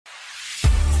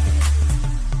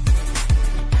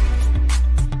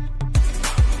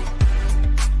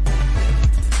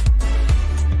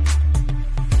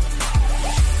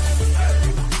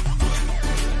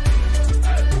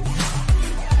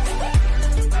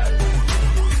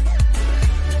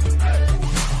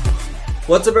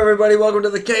What's up, everybody? Welcome to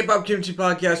the K-Pop Kimchi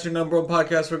Podcast, your number one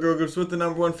podcast for girl groups with the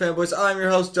number one fanboys. I'm your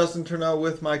host, Justin Turnell,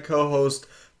 with my co-host,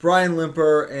 Brian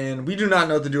Limper, and we do not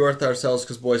know what to do with ourselves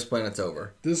because Boys Planet's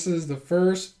over. This is the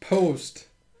first post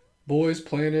Boys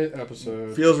Planet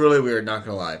episode. Feels really weird, not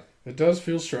gonna lie. It does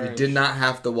feel strange. We did not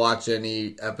have to watch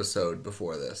any episode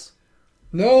before this.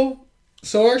 No.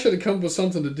 So I actually had to come up with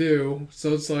something to do.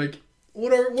 So it's like,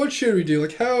 what should we do?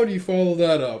 Like, how do you follow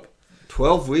that up?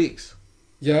 12 weeks.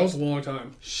 Yeah, it was a long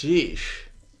time. Sheesh.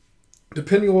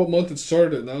 Depending on what month it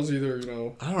started, and that was either,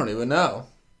 I don't even know.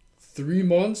 3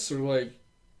 months or like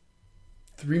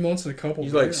 3 months and a couple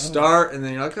You days. like start, and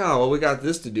then you're like, oh, well, we got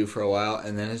this to do for a while,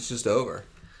 and then it's just over.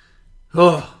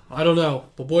 Oh, I don't know.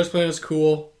 But Boys Planet is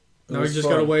cool. It Now we was just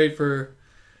fun. gotta wait for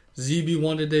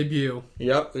ZB1 to debut.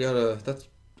 Yep, that's,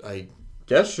 I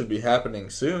guess, should be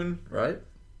happening soon, right?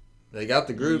 They got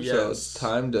the group, so it's Yes.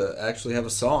 time to actually have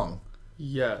a song.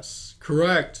 Yes,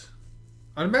 correct.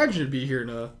 I'd imagine it'd be here in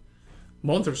a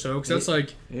month or so, because that's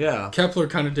like Yeah. Kepler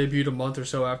kind of debuted a month or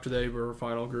so after they were a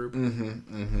final group.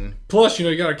 Mm-hmm. Plus,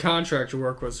 you got a contract to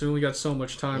work with, so you only got so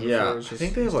much time Yeah, before it's just I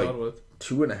think they have, like, done with.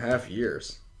 2.5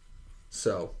 years.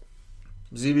 So,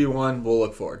 ZB1, we'll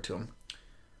look forward to them.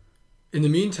 In the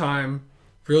meantime,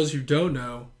 for those who don't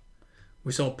know,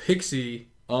 we saw Pixie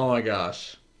Oh my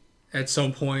gosh. at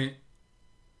some point.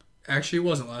 Actually, it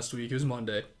wasn't last week. It was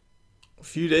Monday. A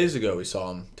few days ago we saw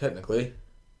them, technically.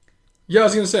 Yeah, I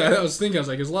was going to say, I was thinking,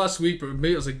 it was last week, but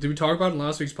maybe I was like, did we talk about it in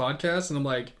last week's podcast? And I'm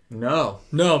like, No.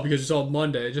 no, because it's all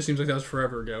Monday. It just seems like that was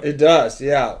forever ago. It does,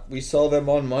 yeah. We saw them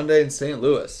on Monday in St.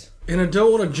 Louis. And I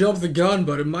don't want to jump the gun,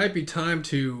 but it might be time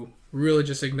to really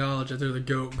just acknowledge that they're the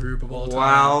GOAT group of all time.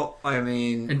 Wow, I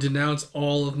mean... And denounce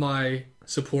all of my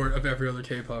support of every other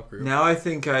K-pop group. Now I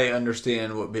think I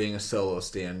understand what being a solo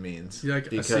stan means. Yeah, I see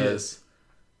because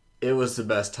it was the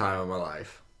best time of my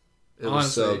life. It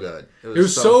was so Honestly, good. It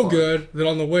was so fun. good that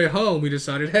on the way home we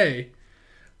decided, hey,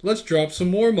 let's drop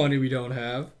some more money we don't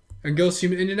have and go see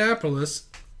Indianapolis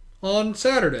on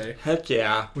Saturday, Heck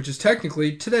yeah. which is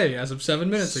technically today as of 7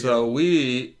 minutes ago. So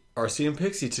we are seeing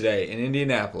Pixie today in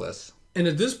Indianapolis. And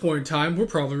at this point in time, we're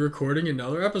probably recording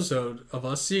another episode of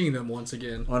us seeing them once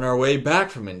again. On our way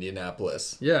back from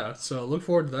Indianapolis. Yeah, so look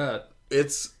forward to that.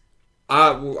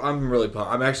 I'm really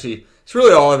pumped. It's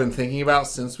really all I've been thinking about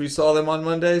since we saw them on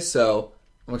Monday, so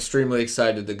I'm extremely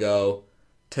excited to go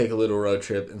take a little road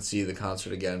trip and see the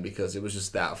concert again because it was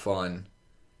just that fun.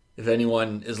 If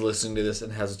anyone is listening to this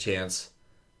and has a chance,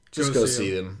 just go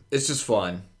see them. It's just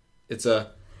fun. It's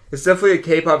definitely a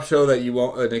K-pop show that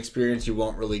an experience you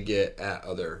won't really get at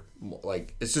other,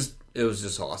 it was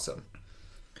just awesome.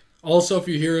 Also, if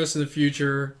you hear us in the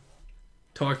future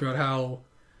talking about how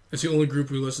it's the only group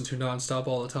we listen to nonstop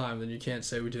all the time, then you can't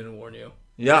say we didn't warn you.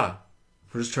 Yeah.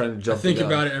 We're just trying to I jump think the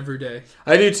gun. about it every day.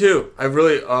 I do too. I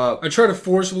really, I try to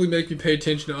forcibly make me pay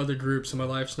attention to other groups so my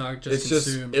life's not just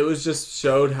consumed. It was just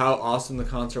showed how awesome the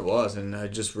concert was, and I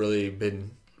just really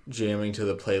been jamming to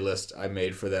the playlist I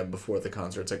made for them before the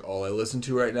concert. It's like all I listen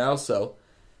to right now, so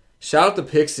shout out to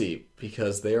Pixie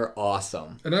because they are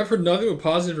awesome. And I've heard nothing but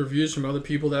positive reviews from other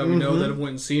people that we know that have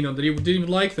went and seen them that didn't even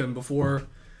like them before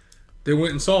they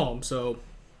went and saw them. So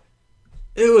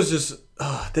It was just,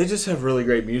 they just have really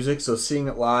great music, so seeing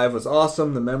it live was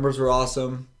awesome. The members were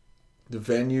awesome. The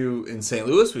venue in St.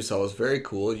 Louis we saw was very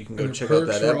cool. You can go check out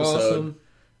that episode. Awesome,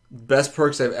 Best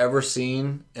perks I've ever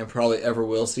seen and probably ever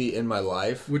will see in my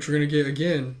life. which we're going to get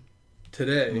again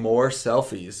today. More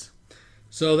selfies.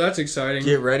 So that's exciting.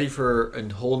 Get ready for a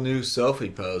whole new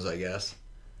selfie pose, I guess.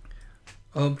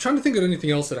 I'm trying to think of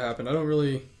anything else that happened. I don't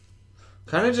really...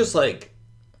 Kind of just like...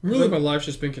 Really, my life's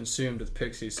just been consumed with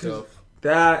Pixie stuff.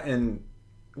 That, and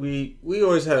we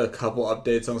always had a couple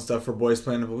updates on stuff for Boys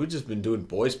Planet, but we've just been doing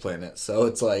Boys Planet, so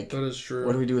it's like... That is true.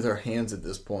 What do we do with our hands at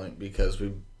this point? Because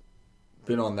we've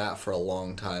been on that for a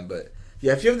long time, but...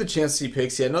 Yeah, if you have the chance to see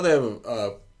Pixie, I know they have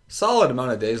a solid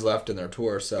amount of days left in their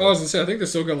tour, so... I was going to say, I think they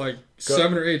still got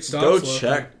 7 or 8 stops Go left.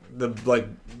 check.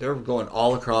 They're going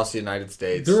all across the United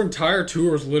States. Their entire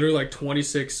tour was literally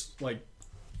 26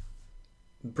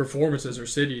 performances or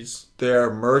cities.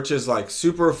 Their merch is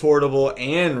super affordable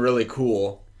and really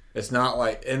cool. It's not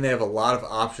and they have a lot of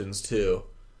options too.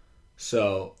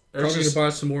 So Probably going to buy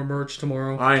some more merch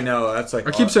tomorrow. I know that's I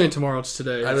keep saying tomorrow, it's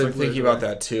today. I've It's been thinking about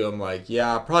that too. I'm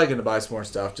probably going to buy some more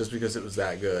stuff just because it was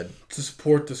that good. to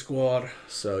support the squad.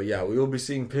 So yeah, we will be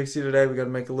seeing Pixie today. We got to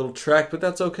make a little trek, but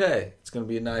that's okay. It's going to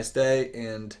be a nice day,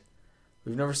 and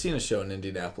we've never seen a show in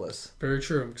Indianapolis. Very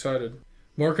true. I'm excited.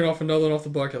 Marking off another one off the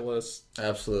bucket list.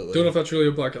 Absolutely. Don't know if that's really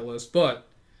a bucket list, but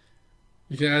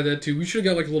you can add that too. We should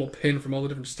have got a little pin from all the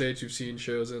different states we've seen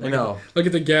shows in. I know. Like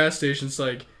at the gas station, it's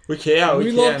We can. Yeah,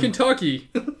 we love Kentucky.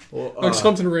 Well, like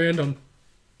something random.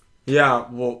 Yeah,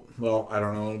 well, I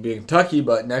don't know. It'll be in Kentucky,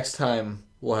 but next time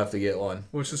we'll have to get one.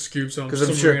 What's the scoops on? Because I'm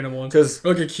some sure, random one. Because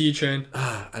like a keychain.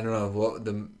 I don't know what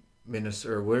the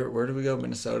Minnesota. Where do we go?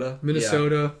 Minnesota.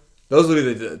 Minnesota. Yeah. Those will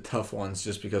be the tough ones,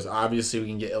 just because obviously we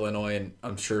can get Illinois, and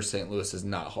I'm sure St. Louis is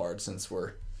not hard since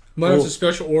we're. Might have to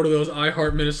special order those I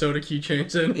Heart Minnesota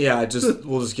keychains in. Yeah,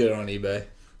 we'll just get it on eBay.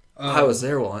 I was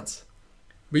there once.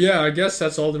 But yeah, I guess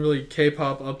that's all the really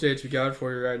K-pop updates we got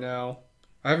for you right now.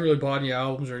 I haven't really bought any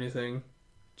albums or anything.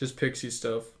 Just Pixie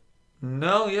stuff.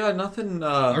 No, yeah, nothing.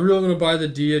 I really want to buy the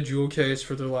Dia jewel case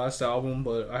for their last album,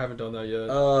 but I haven't done that yet.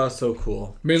 So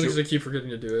cool. Mainly because I keep forgetting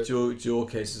to do it. Jewel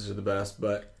cases are the best,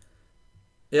 but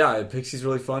yeah, Pixie's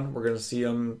really fun. We're going to see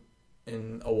them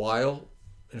in a while,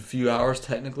 in a few hours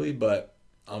technically, but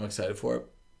I'm excited for it.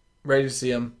 Ready to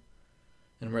see them.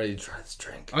 And I'm ready to try this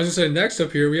drink. I was going to say, next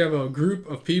up here, we have a group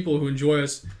of people who enjoy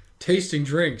us tasting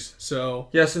drinks. So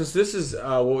yeah, since this is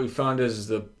what we found is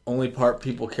the only part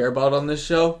people care about on this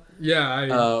show,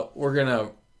 yeah, we're going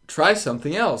to try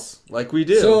something else like we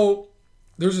do. So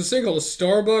there's this thing called a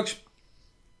Starbucks.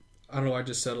 I don't know why I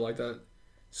just said it like that.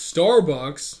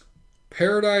 Starbucks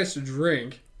Paradise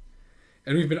drink.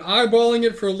 And we've been eyeballing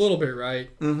it for a little bit,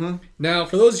 right? Mm-hmm. Now,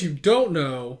 for those who don't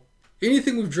know,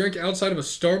 anything we've drank outside of a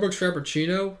Starbucks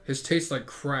Frappuccino has tasted like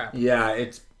crap. Yeah,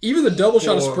 even the double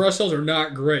shot espressos are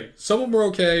not great. Some of them are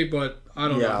okay, but I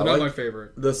don't know. They're not my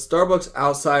favorite. The Starbucks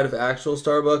outside of actual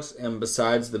Starbucks, and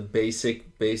besides the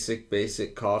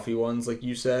basic coffee ones, like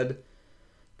you said,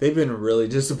 they've been really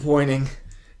disappointing.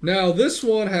 Now, this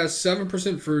one has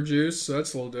 7% fruit juice, so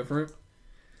that's a little different.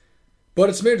 But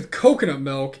it's made with coconut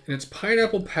milk, and it's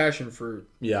pineapple passion fruit.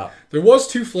 Yeah. There was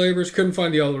 2 flavors. Couldn't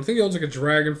find the other one. I think the other one's like a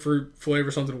dragon fruit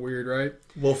flavor, something weird, right?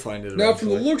 We'll find it Now, from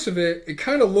the looks of it, it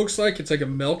kind of looks like it's like a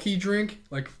milky drink.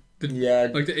 Like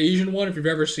the Asian one, if you've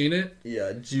ever seen it.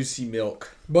 Yeah, juicy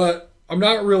milk. But I'm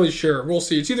not really sure. We'll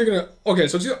see. It's either going to... Okay,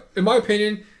 so in my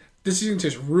opinion, this is going to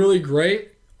taste really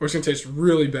great, or it's going to taste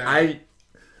really bad.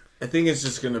 I think it's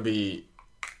just going to be,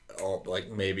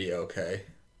 maybe okay.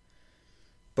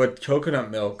 But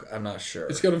coconut milk, I'm not sure.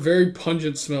 It's got a very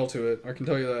pungent smell to it. I can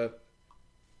tell you that.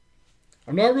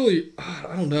 I'm not really...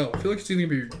 I don't know. I feel like it's either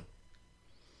going to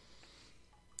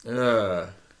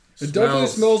be... It definitely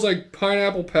smells like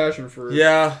pineapple passion fruit.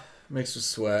 Yeah. Makes me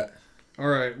sweat.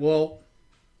 Alright, well...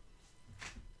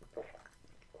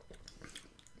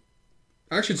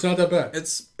 Actually, it's not that bad.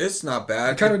 It's not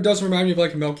bad. It kind of does remind me of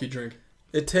like a milky drink.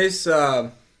 It tastes...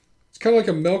 It's kind of like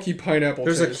a milky pineapple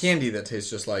There's taste. a candy that tastes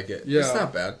just like it. Yeah. It's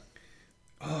not bad.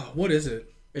 Oh, what is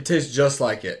it? It tastes just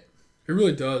like it. It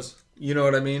really does. You know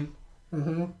what I mean?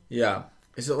 Mm-hmm. Yeah.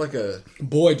 Is it like a...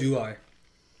 Boy, do I.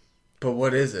 But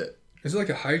what is it? Is it like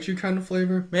a Haichu kind of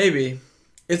flavor? Maybe.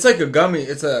 It's like a gummy.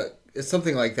 It's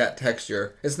something like that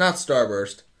texture. It's not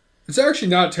Starburst. It's actually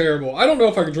not terrible. I don't know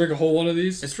if I could drink a whole one of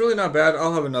these. It's really not bad.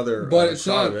 I'll have another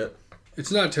shot of it. It's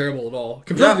not terrible at all.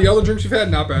 Compared to the other drinks we've had,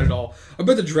 not bad at all. I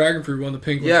bet the dragon fruit one, the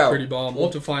pink one's pretty bomb. We'll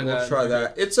have to find that. We'll try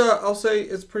that. It's I'll say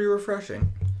it's pretty refreshing.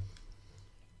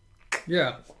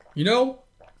 Yeah. You know,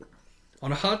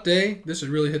 on a hot day, this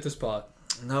would really hit the spot.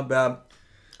 Not bad.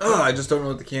 I just don't know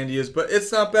what the candy is, but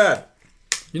it's not bad.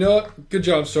 You know what? Good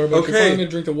job, Starbucks. Okay. You're finally a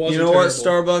drink that wasn't terrible.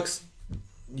 terrible. What, Starbucks?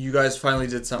 You guys finally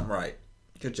did something right.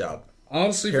 Good job.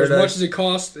 Honestly, for as much as it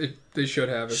costs, they should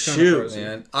have. It's kind of pricey.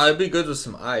 Man. I'd be good with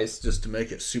some ice just to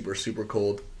make it super, super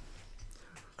cold.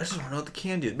 I just don't know what the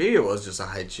candy is. Maybe it was just a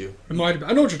Haichu. It might have been.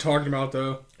 I know what you're talking about,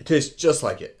 though. It tastes just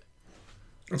like it.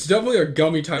 It's definitely a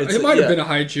gummy type. It might have been a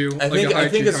Haichu. I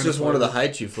think it's just one of the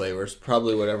Haichu flavors.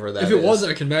 Probably whatever that is. If it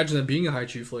wasn't, I can imagine that being a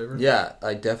Haichu flavor. Yeah,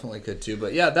 I definitely could too.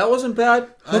 But yeah, that wasn't bad.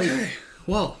 Okay.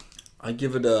 Well, I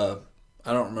give it a...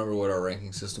 I don't remember what our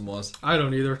ranking system was. I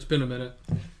don't either. It's been a minute.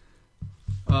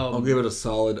 I'll give it a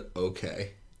solid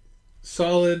okay.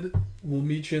 Solid, we'll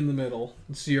meet you in the middle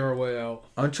and see our way out.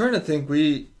 I'm trying to think.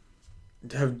 We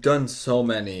have done so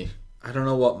many. I don't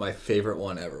know what my favorite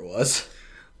one ever was.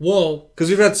 Well, because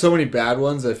we've had so many bad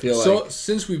ones, I feel like. So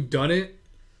since we've done it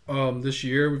this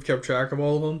year, we've kept track of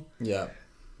all of them. Yeah.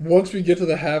 Once we get to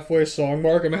the halfway song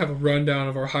mark, I'm going to have a rundown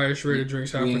of our highest rated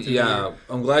drinks halfway through the year.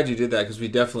 I'm glad you did that because we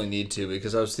definitely need to.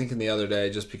 Because I was thinking the other day,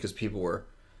 just because people were,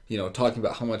 talking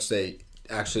about how much they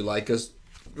actually like us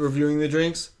reviewing the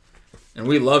drinks. And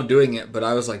we love doing it, but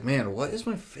I was like, man, what is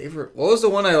my favorite? What was the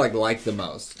one I liked the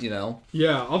most,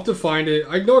 Yeah, I'll have to find it.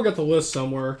 I know I got the list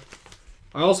somewhere.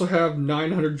 I also have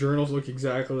 900 journals look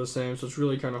exactly the same, so it's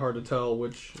really kind of hard to tell where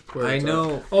it's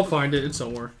at. I'll find it. It's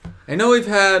somewhere. I know we've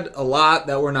had a lot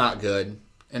that were not good,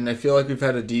 and I feel like we've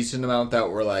had a decent amount that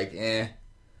were like, eh.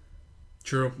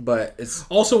 True. But it's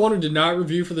Also, one who did not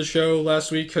review for the show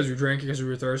last week because we drank it because we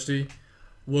were thirsty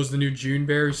was the new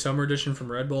Juneberry Summer Edition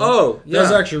from Red Bull. Oh, yeah. That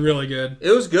was actually really good.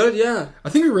 it was good, yeah. I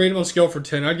think we rated them on a scale for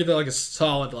 10. I'd give that like a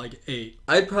solid 8.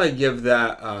 I'd probably give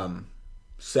that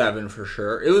 7 for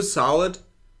sure. It was solid.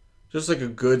 Just like a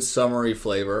good summery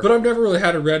flavor. But I've never really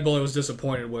had a Red Bull I was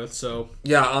disappointed with, so...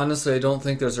 Yeah, honestly, I don't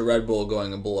think there's a Red Bull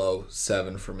going below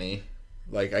 7 for me.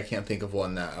 Like, I can't think of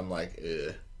one that I'm like,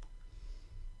 ugh.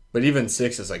 But even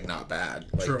 6 is, like, not bad.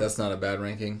 Like, True. That's not a bad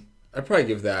ranking. I'd probably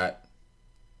give that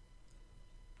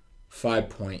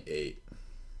 5.8.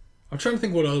 I'm trying to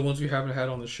think what other ones we haven't had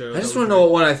on the show. I just want to know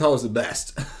what one I thought was the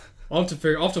best. I'll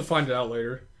have to find it out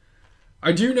later.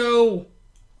 I do know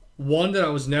one that I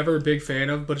was never a big fan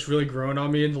of, but it's really grown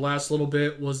on me in the last little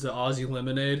bit, was the Aussie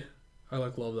Lemonade. I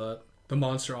love that. The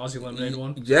Monster Aussie Lemonade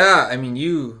one. Yeah, I mean,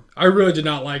 you really did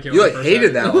not like it. like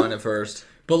hated that one at first.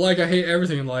 But like I hate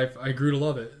everything in life, I grew to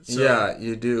love it. So, Yeah,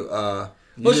 you do.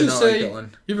 let's did just not like say that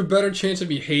one. you have a better chance of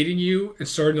me hating you and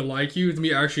starting to like you than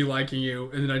me actually liking you,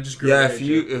 and then I just grew Yeah, to if hate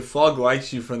you. if Fog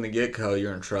likes you from the get-go,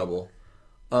 you're in trouble.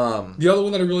 The other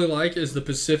one that I really like is the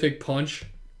Pacific Punch,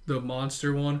 the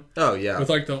monster one, Oh, yeah. with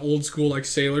like the old school like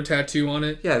sailor tattoo on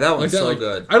it. Yeah, that one's Like that, so like,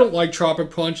 good. I don't like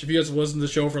Tropic Punch. If you guys listened to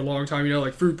the show for a long time, you know,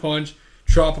 like Fruit Punch,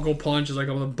 Tropical Punch is like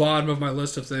on the bottom of my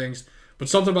list of things. But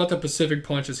something about the Pacific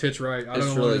Punch just hits right. I don't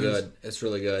It's know really what it is. good. It's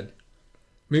really good.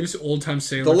 Maybe it's old time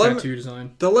sailor tattoo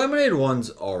design. The lemonade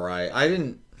one's alright. I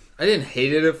didn't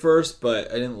hate it at first, but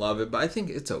I didn't love it. But I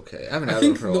think it's okay. I haven't I had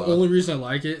think it for a the while. only reason I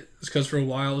like it is because for a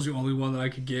while it was the only one that I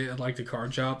could get at like the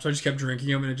card shop. So I just kept drinking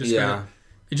them, and it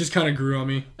just kind of grew on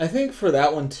me. I think for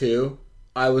that one too,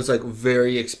 I was like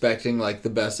very expecting like the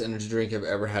best energy drink I've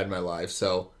ever had in my life.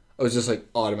 So I was just like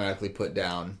automatically put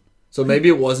down. So maybe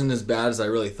it wasn't as bad as I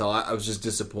really thought. I was just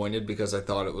disappointed because I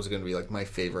thought it was going to be like my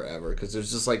favorite ever. Because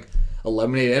there's just like a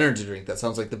lemonade energy drink that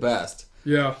sounds like the best.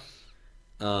 Yeah.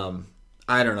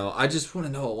 I don't know. I just want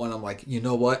to know when I'm like, you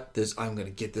know what? I'm going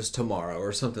to get this tomorrow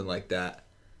or something like that.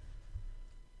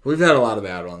 We've had a lot of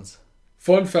bad ones.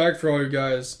 Fun fact for all you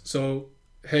guys. So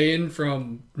Hayen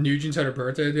from Nugent's had her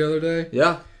birthday the other day.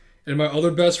 Yeah. And my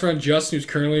other best friend Justin, who's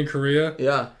currently in Korea,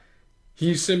 Yeah.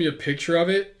 he sent me a picture of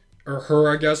it. Or her,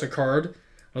 I guess, a card.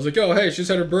 I was like, "Oh, hey, she just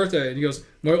had her birthday," and he goes,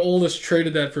 "My oldest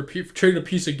traded traded a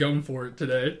piece of gum for it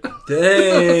today."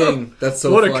 Dang, that's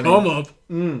so what funny. a come up!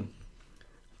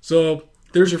 So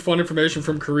there's your fun information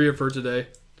from Korea for today.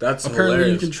 That's Apparently,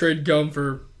 hilarious. you can trade gum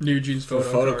for Eugene's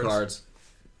photo cards.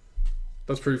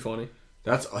 That's pretty funny.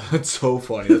 That's so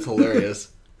funny. That's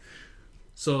hilarious.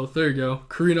 So there you go,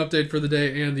 Korean update for the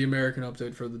day and the American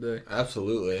update for the day.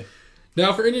 Absolutely.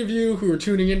 Now, for any of you who are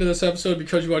tuning into this episode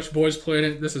because you watch Boys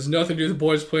Planet, this has nothing to do with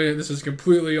Boys Planet. This is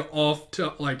completely off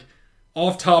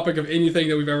topic of anything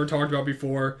that we've ever talked about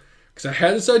before. Because I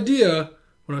had this idea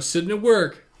when I was sitting at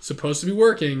work, supposed to be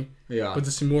working, Yeah. but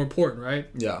this is more important, right?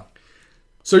 Yeah.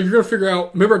 So you're gonna figure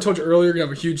out. Remember, I told you earlier, you're gonna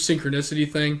have a huge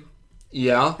synchronicity thing.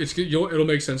 Yeah. It'll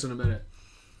make sense in a minute.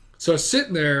 So I was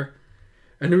sitting there,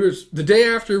 and it was the day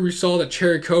after we saw that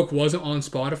Cherry Coke wasn't on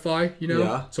Spotify. You know.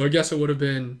 Yeah. So I guess it would have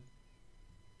been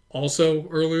also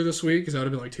earlier this week, because that would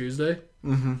have been like Tuesday.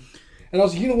 Mm-hmm. And I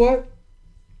was like, you know what?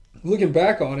 Looking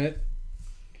back on it,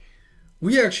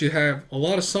 we actually have a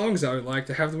lot of songs I would like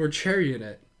to have the word cherry in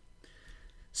it.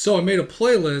 So I made a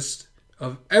playlist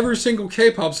of every single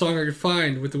K-pop song I could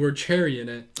find with the word cherry in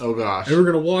it. Oh gosh. And we're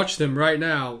going to watch them right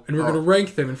now, and we're going to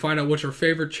rank them and find out what our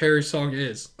favorite cherry song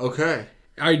is. Okay.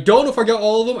 I don't know if I got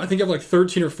all of them. I think I have like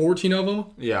 13 or 14 of them.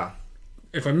 Yeah.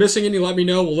 If I'm missing any, let me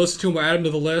know. We'll listen to them. We'll add them to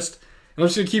the list. And I'm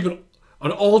just going to keep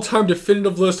an all-time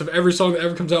definitive list of every song that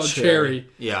ever comes out with cherry.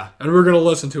 Yeah. And we're going to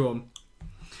listen to them.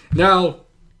 Now,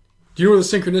 do you know where the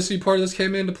synchronicity part of this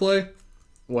came into play?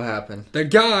 What happened? That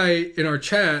guy in our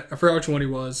chat, I forgot which one he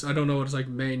was. I don't know what his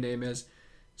main name is.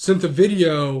 Sent the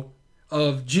video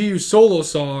of GU's solo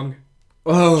song,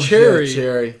 Cherry. Yeah,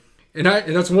 Cherry. And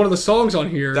that's one of the songs on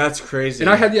here. That's crazy. And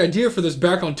I had the idea for this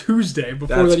back on Tuesday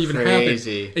before that even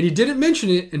crazy. happened. And he didn't mention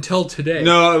it until today.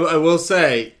 No, I will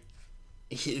say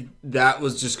that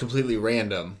was just completely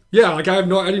random. Yeah, I didn't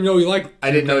know he liked.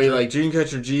 I didn't know he liked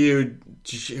Dreamcatcher,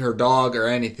 GU, her dog, or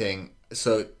anything.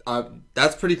 So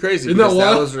that's pretty crazy. Isn't that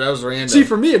wild? That was random. See,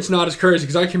 for me, it's not as crazy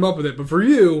because I came up with it. But for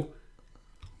you,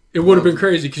 it would have been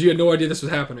crazy because you had no idea this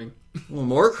was happening. Well,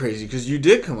 more crazy because you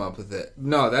did come up with it.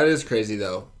 No, that is crazy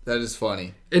though. That is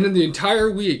funny. And in the entire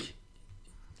week,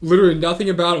 literally nothing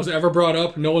about it was ever brought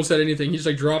up. No one said anything. He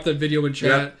just dropped that video in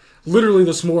chat. Yep. Literally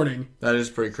this morning. That is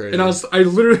pretty crazy. And I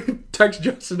literally texted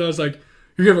Justin. I was like,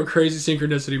 You have a crazy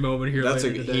synchronicity moment here. That's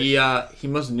later today. he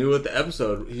must knew what the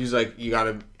episode. He's like, you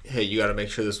gotta make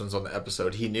sure this one's on the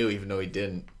episode. He knew, even though he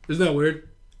didn't. Isn't that weird?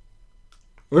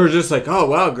 We were just like, oh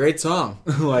wow, great song,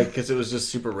 like because it was just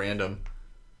super random.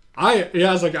 I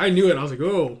was like, I knew it. I was like,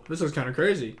 oh, this is kind of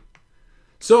crazy.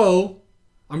 So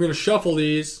I'm gonna shuffle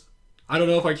these. I don't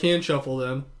know if I can shuffle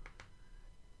them,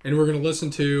 and we're gonna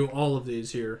listen to all of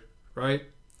these here, right?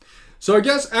 So I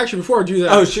guess, actually, before I do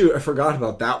that... Oh, shoot. I forgot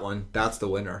about that one. That's the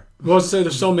winner. Well, let's say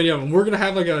there's so many of them. We're going to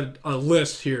have like a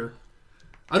list here.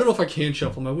 I don't know if I can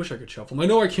shuffle them. I wish I could shuffle them. I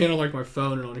know I can on like my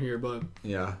phone and on here, but...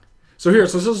 Yeah. So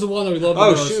this is the one that we love the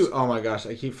most. Oh, shoot. Oh, my gosh.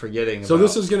 I keep forgetting So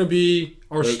this is going to be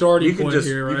our starting point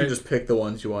here, right? You can just pick the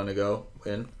ones you want to go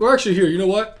in. Well, actually, here, you know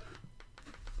what?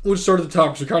 We'll just start at the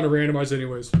top because we're kind of randomized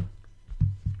anyways.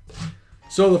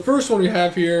 So the first one we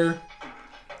have here...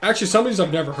 Actually, some of these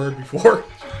I've never heard before.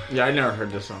 Yeah, I never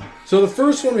heard this song. So the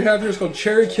first one we have here is called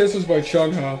Cherry Kisses by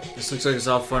Chungha. This looks like it's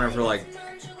off one of her, like,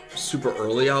 super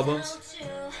early albums.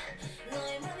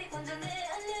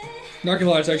 Not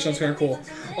gonna lie, it actually sounds kind of cool.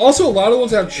 Also, a lot of the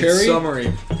ones that have Cherry, it's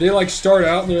summery. They like start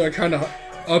out and they're like kind of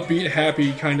upbeat,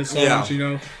 happy kind of songs, Yeah. you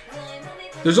know?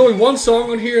 There's only one song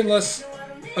on here unless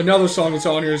another song that's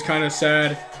on here is kind of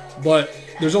sad, but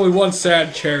there's only one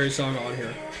sad Cherry song on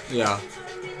here. Yeah.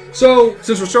 So,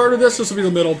 since we're starting this will be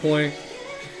the middle point.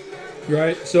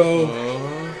 Right? So...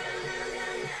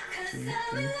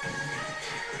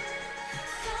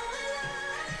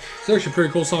 It's actually a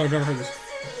pretty cool song. I've never heard this.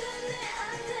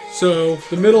 So,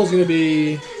 the middle is going to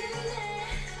be...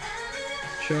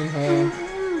 Chungha.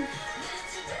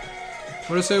 What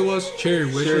did I say it was? Cherry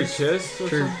Wishes? Cherry Kiss?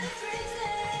 Cherry...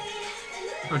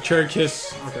 Oh, Cherry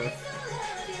Kiss. Okay.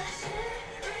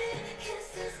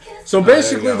 So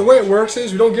basically, the way it works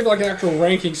is we don't give like an actual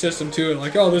ranking system to it.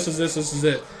 Like, oh, this is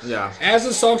it. Yeah. As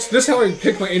the songs, this is how I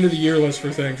pick my end of the year list for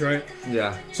things, right?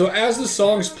 Yeah. So as the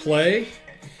songs play,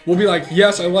 we'll be like,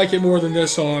 yes, I like it more than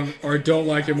this song, or I don't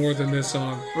like it more than this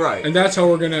song. Right. And that's how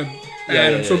we're gonna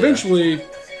add them. So eventually,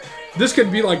 this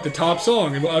could be like the top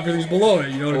song, and everything's below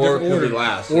it. You know, in a different order. Be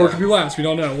last. Or it could be last. We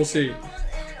don't know. We'll see.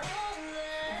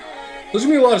 There's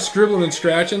gonna be a lot of scribbling and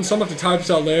scratching. Some have to type this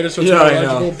out later, so it's not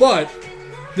legible. But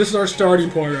this is our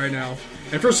starting point right now.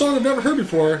 And for a song I've never heard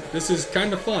before, this is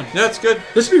kind of fun. Yeah, it's good.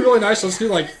 This would be really nice. Let's do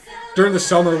like during the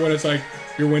summer when it's like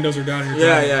your windows are down.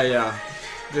 Yeah.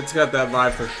 It's got that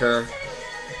vibe for sure.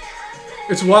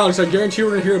 It's wild because I guarantee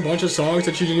we're gonna hear a bunch of songs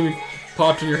that you didn't even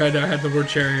popped in your head that had the word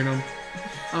cherry in them.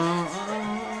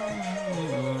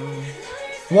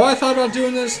 Why I thought about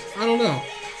doing this, I don't know,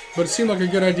 but it seemed like a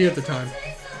good idea at the time.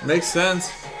 Makes sense.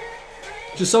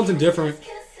 Just something different.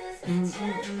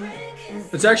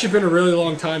 It's actually been a really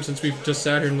long time since we've just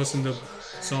sat here and listened to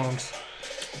songs.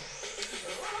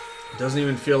 It doesn't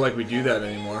even feel like we do that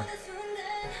anymore.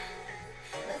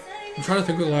 I'm trying to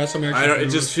think of the last time I It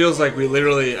just feels like we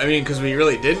literally... I mean, because we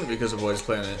really didn't because of Boys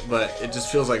Planet, but it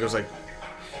just feels like it was like...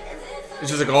 It's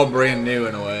just like all brand new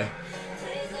in a way.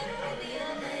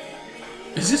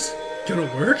 Is this gonna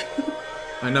work?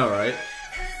 I know, right?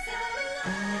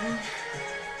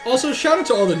 Also, shout out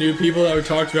to all the new people that we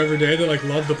talk to every day that like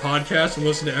love the podcast and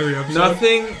listen to every episode.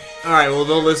 Nothing... Alright, well,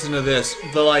 they'll listen to this,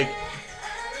 but like...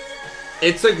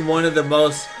 It's like one of the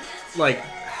most, like,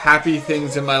 happy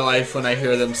things in my life when I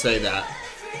hear them say that.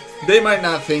 They might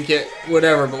not think it,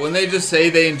 whatever, but when they just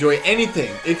say they enjoy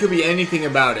anything, it could be anything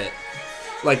about it.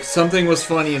 Like, something was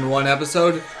funny in one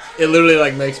episode, it literally,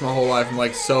 like, makes my whole life, I'm,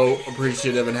 like, so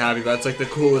appreciative and happy. That's, like, the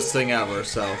coolest thing ever,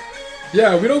 so...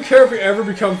 Yeah, we don't care if we ever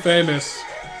become famous.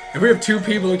 If we have two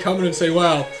people that come in and say,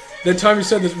 wow, that time you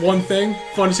said this one thing,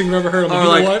 funniest thing I've ever heard, I'm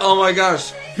like, you know what? Oh my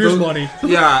gosh. Here's money.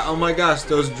 Yeah, oh my gosh,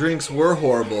 those drinks were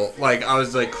horrible. Like, I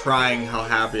was, like, crying how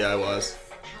happy I was.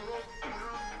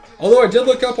 Although I did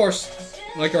look up our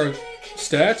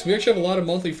stats, we actually have a lot of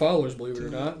monthly followers, believe it or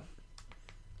not.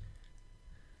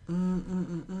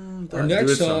 Our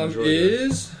next song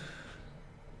is...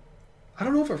 I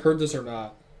don't know if I've heard this or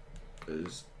not.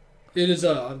 It is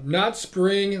Not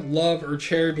Spring, Love, or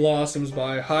Cherry Blossoms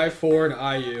by High 4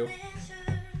 and IU.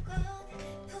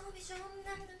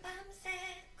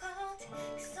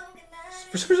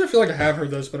 For some reason I feel like I have heard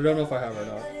this, but I don't know if I have or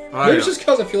not. Maybe it's just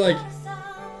because I feel like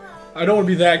I don't want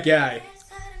to be that guy.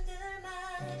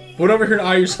 But whenever I hear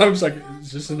an IU song, I'm just like,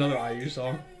 is this another IU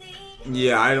song?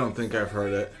 Yeah, I don't think I've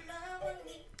heard it.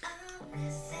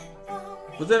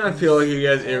 But then I feel like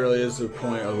it really is the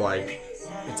point of like,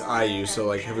 it's IU, so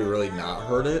like, have we really not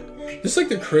heard it? This is like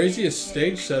the craziest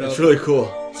stage setup. It's really cool.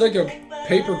 It's like a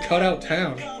paper cutout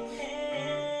town.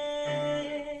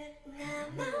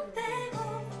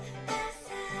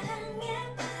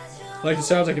 Like, it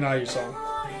sounds like an IU song.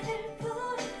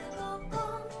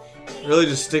 Really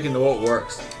just sticking to what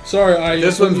works. Sorry,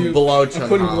 This one's below I'm putting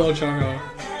Chung-ha. below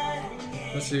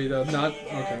Chung-ha. Let's see, not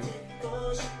okay.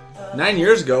 9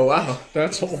 years ago, wow.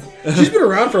 That's old. She's been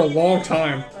around for a long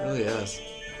time. Really is.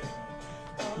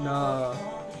 Nah.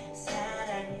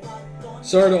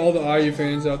 Sorry to all the IU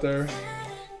fans out there.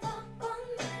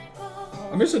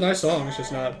 I mean, it's a nice song. It's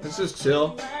just not. It's just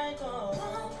chill.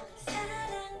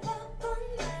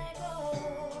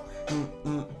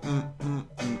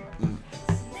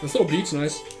 This little beat's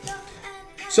nice.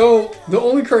 So the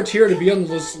only criteria to be on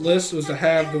this list was to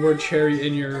have the word cherry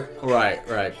in your Right.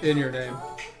 name.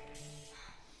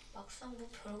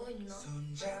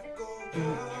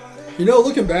 You know,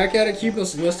 looking back at it, keeping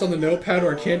this list on the notepad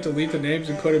where I can't delete the names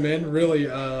and put them in, really,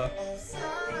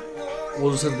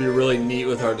 We'll just have to be really neat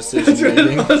with our I decision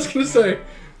making. was gonna say,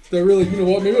 they're really, you know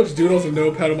what, maybe I'll just do it on the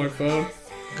notepad on my phone.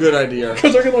 Good idea.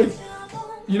 Because I can, like,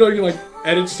 you know, you can, like,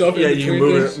 edit stuff Yeah, in you can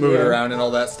between move things. it Yeah. around and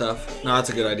all that stuff. No, that's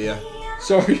a good idea.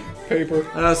 Sorry, paper.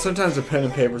 Sometimes a pen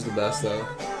and paper's the best, though.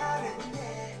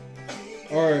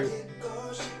 Alright.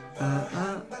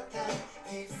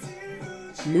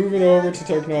 Moving over to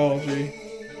technology.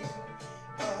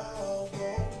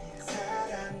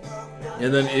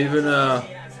 And then even,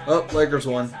 Lakers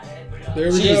won.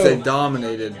 There we Jeez, go. they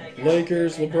dominated.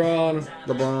 Lakers, LeBron.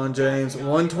 LeBron James,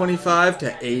 125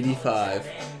 to 85.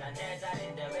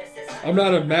 I'm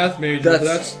not a math major, but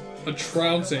That's- that's a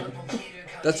trouncing.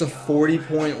 That's a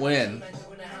 40-point win.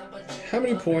 How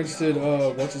many points did,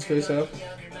 what's-his-face have?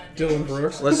 Dylan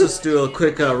Brooks? Let's just do a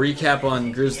quick recap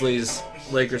on Grizzlies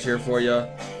Lakers here for you.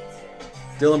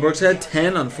 Dylan Brooks had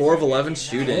 10 on 4 of 11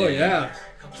 shooting. Oh, yeah.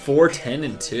 4, 10,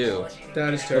 and 2.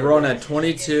 That is terrible. LeBron had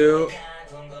 22,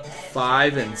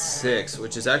 5, and 6,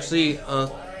 which is actually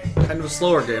kind of a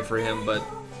slower game for him. But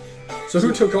So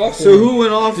who took off? so who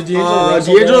went off? Did D'Angelo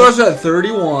Russell D'Angelo go? Russell had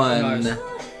 31. Nice.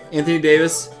 Anthony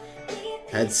Davis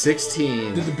had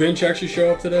 16. Did the bench actually show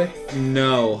up today?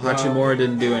 No, Wow. Hachimura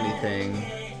didn't do anything.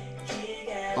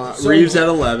 So- Reeves had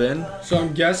 11. So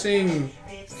I'm guessing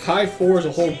high four as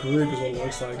a whole group is what it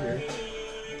looks like here.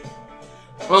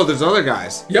 Oh, there's other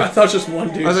guys. Yeah, I thought just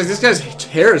one dude. I was like, this guy's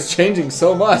hair is changing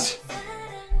so much.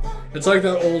 It's like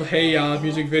that old Hey Ya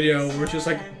music video where it's just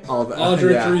like Oh, the,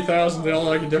 Andre yeah. 3000, they all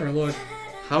like a different look.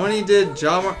 How many did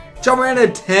John Moran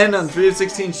had 10 on 3 of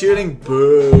 16 shooting?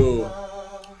 Boo.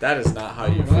 That is not how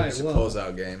you Alright, finish a well.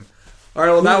 closeout game.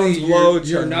 Alright, well, that one's low.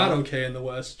 You're not okay in the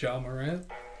West, John Morant.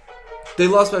 They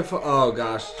lost by... Oh,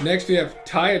 gosh. Next we have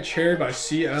Tie a Chair by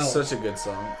CL. Such a good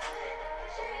song.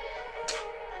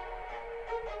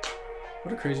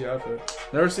 What a crazy outfit.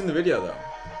 Never seen the video, though.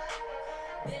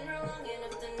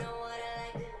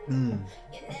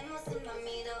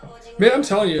 Man, I'm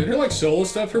telling you, her like solo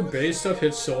stuff, her bass stuff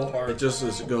hits so It hard.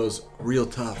 just goes real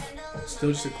tough.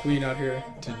 Still just a queen out here.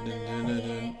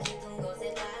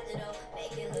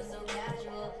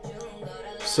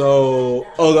 So,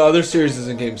 the other series is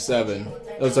in Game 7.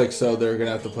 It was like, so they're going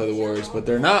to have to play the Warriors, but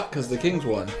they're not because the Kings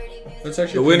won. That's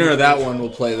actually The winner of that one will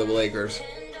play the Lakers.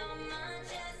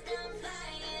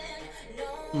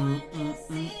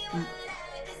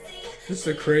 This is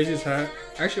the craziest hat.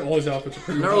 Actually, all these outfits are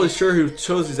pretty I'm not really sure who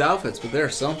chose these outfits, but they're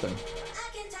something.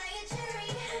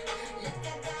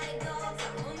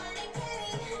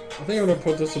 I think I'm gonna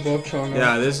put this above Chong.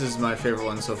 Yeah, this is my favorite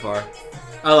one so far.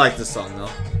 I like this song, though.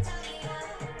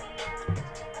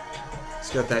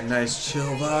 It's got that nice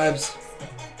chill vibes.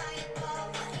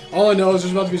 All I know is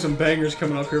there's about to be some bangers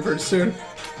coming up here pretty soon.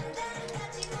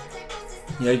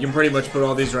 Yeah, you can pretty much put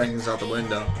all these rankings out the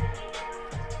window.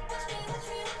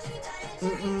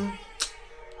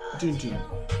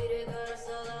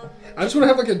 I just want to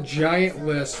have like a giant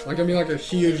list. Like, I mean, like a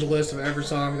huge list of every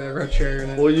song that ever had Cherry in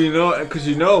it. Well, you know, because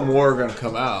you know more are going to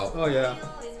come out. Oh, yeah.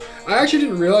 I actually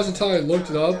didn't realize until I looked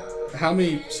it up how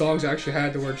many songs actually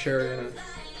had the word Cherry in it.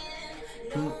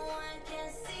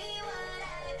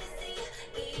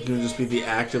 It's going to just be the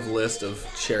active list of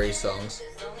Cherry songs.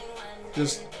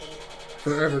 Just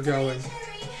forever going.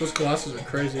 Those glasses are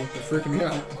crazy. They're freaking me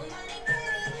out.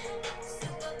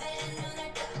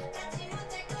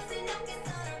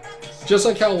 Just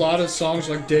like how a lot of songs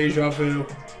like Deja Vu.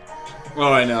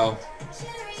 Oh, I know.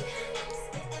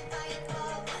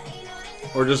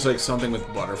 Or just like something with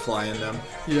butterfly in them.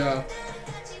 Yeah.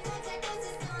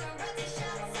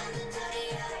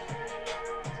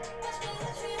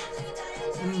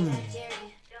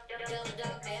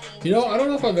 You know, I don't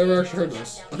know if I've ever actually heard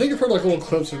this. I think I've heard like little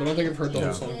clips of it, but I don't think I've heard the whole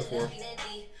Yeah. song before.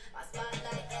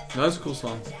 No, that's a cool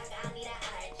song.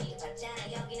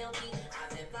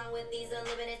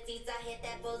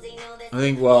 I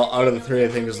think, well, out of the three, I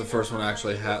think is the first one I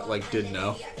actually did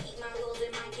know.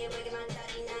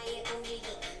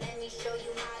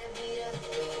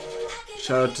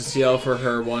 Shout out to CL for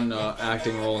her one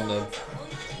acting role in the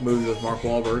movie with Mark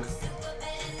Wahlberg.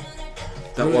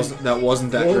 That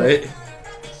wasn't that great.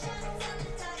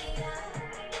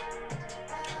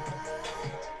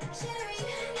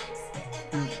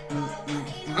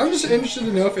 I'm just interested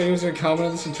to know if anyone's gonna comment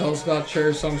on this and tell us about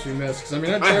Cherry songs we missed. Because I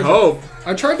mean, I hope.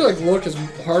 I tried to like look as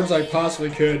hard as I possibly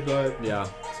could, but Yeah.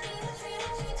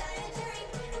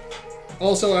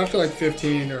 also after like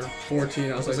 15 or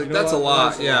 14, I was like, you know that's what? a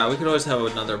lot. Yeah, we could always have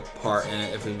another part in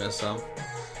it if we miss some.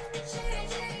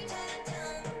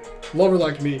 Lover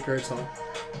Like Me, great song.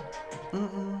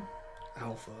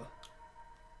 Alpha.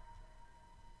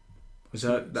 Was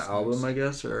that the album, I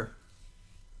guess, or?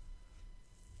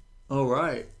 Oh,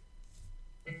 right.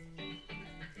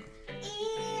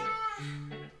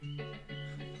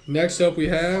 Next up, we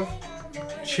have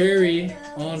Cherry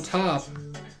on Top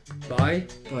by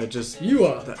Just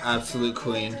Yua. the absolute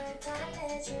queen.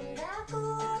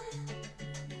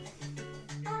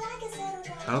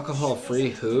 Alcohol free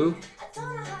who?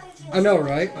 I know,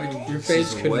 right? Like your face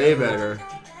This is could way never- better.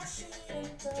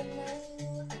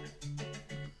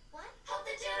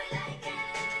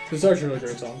 This is actually a really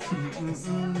great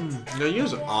song. No, he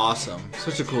was awesome.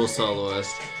 Such a cool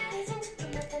soloist.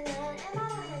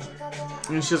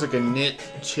 And she has like a knit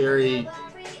cherry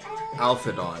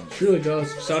outfit on. She really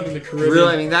does. Sounding the Caribbean.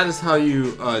 Really, I mean, that is how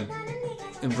you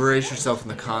embrace yourself in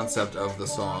the concept of the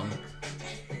song.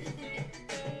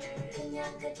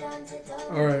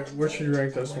 Alright, where should you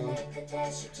rank this one? I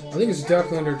think it's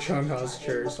definitely under Chungha's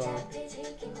Cherry song.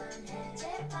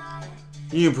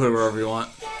 You can put it wherever you want.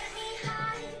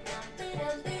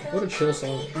 What a chill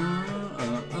song.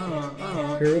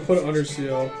 Here, we'll put it under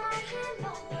CL.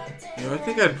 Yeah, I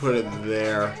think I'd put it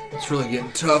there. It's really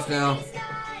getting tough now.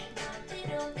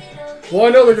 Well, I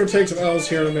know they're going to take some L's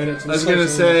here in a minute. I was gonna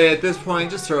say, at this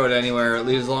point, just throw it anywhere, at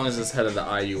least as long as it's head of the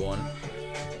IU one.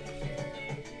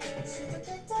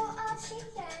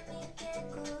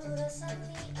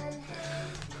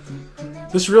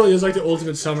 This really is like the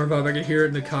ultimate summer vibe. I can hear it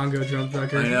in the Congo drum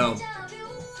record. I know.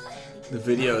 The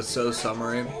video is so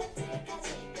summery.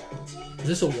 Is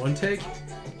this a one take?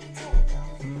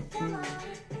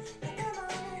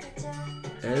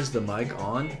 Is the mic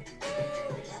on?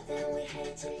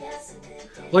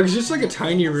 Like, is this like a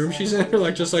tiny room she's in? Or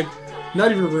like just like,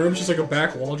 not even a room, just like a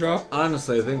back wall drop?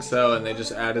 Honestly, I think so, and they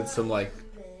just added some, like,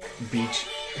 beach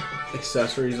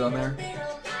accessories on there.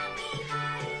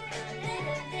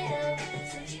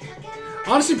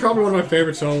 Honestly, probably one of my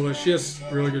favorite soloists. She has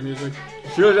really good music.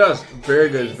 She really does. Very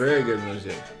good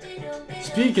music.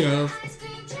 Speaking of,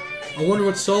 I wonder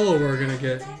what solo we're gonna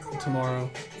get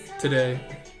today.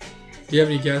 Do you have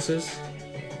any guesses?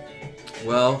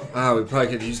 Well, we probably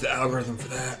could use the algorithm for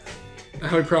that.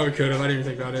 We probably could have. I didn't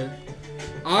even think about it.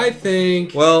 I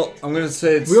think Well, I'm gonna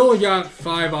say it's... we only got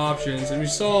 5 options, and we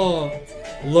saw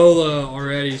Lola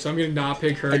already, so I'm gonna not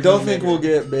pick her. I don't think we'll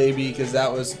get Baby, because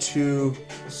that was 2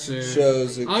 soon.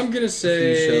 shows ago. I'm gonna A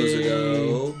say few shows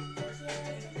ago.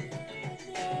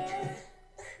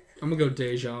 I'm gonna go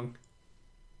Daejeon.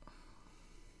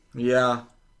 Yeah.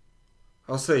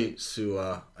 I'll say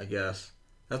Sua, I guess.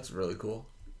 That's really cool.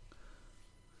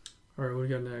 All right, what do we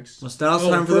got next? Well, now it's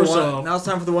time for the first off, now it's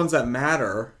time for the ones that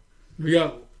matter. we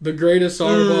got the greatest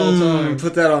song of all time.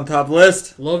 Put that on top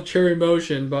list. Love Cherry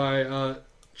Motion by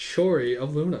Chori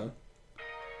of Luna.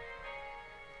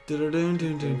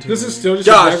 This is still just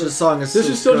Gosh, a never, this song is this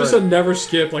so is still good. just a never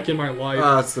skip like in my life.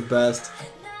 Oh, it's the best.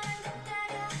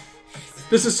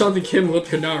 This is something Kim Lip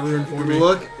could not ruin for me.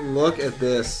 Look at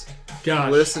this.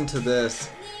 Gosh. Listen to this.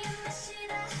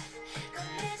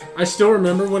 I still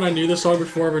remember when I knew the song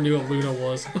before I ever knew what Luna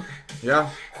was. Yeah.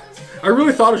 I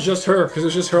really thought it was just her because it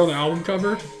was just her on the album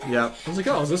cover. Yeah. I was like,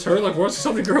 oh, is this her? Like, what's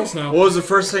so many girls now? What was the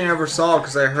first thing I ever saw?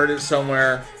 Because I heard it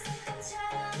somewhere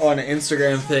on an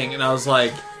Instagram thing, and I was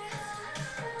like,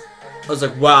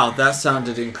 wow, that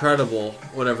sounded incredible,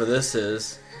 whatever this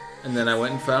is. And then I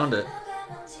went and found it.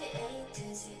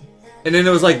 And then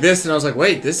it was like this, and I was like,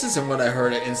 wait, this isn't what I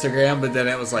heard at Instagram. But then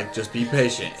it was like, just be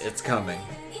patient, it's coming.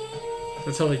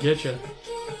 That's how they get you.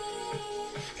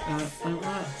 And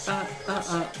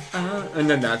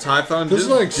then that's how I found This is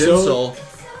like Jinsol.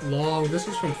 so long. This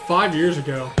was from 5 years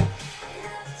ago.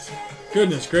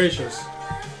 Goodness gracious.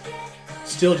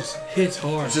 Still just hits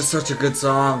hard. It's just such a good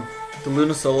song. The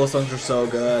Luna solo songs are so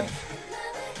good.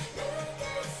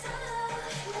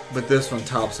 But this one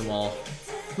tops them all.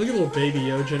 Look at little baby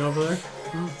Yojin over there.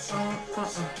 Look at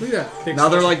that thick Now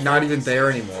they're stuff. like not even there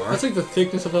anymore. That's like the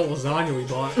thickness of that lasagna we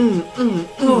bought.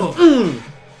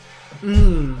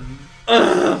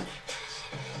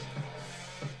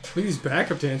 Look at these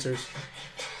backup dancers.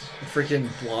 Freaking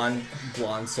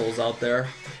blonde souls out there.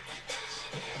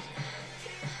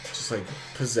 Just like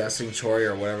possessing Choi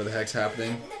or whatever the heck's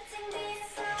happening.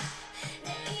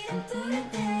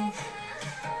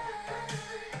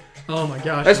 Oh my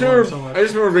gosh. I just love it so much.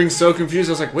 remember being so confused.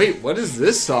 I was like, wait, what is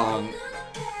this song?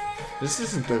 This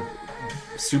isn't the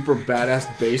super badass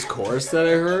bass chorus that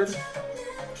I heard.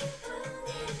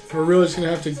 We're really just gonna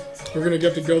have to. We're gonna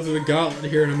have to go through the gauntlet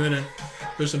here in a minute.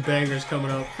 There's some bangers coming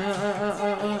up.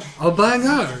 Oh,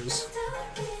 bangers!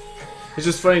 It's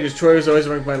just funny because Troy was always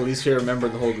my least favorite member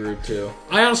in the whole group too.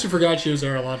 I honestly forgot she was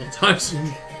there a lot of times.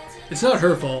 It's not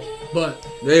her fault, but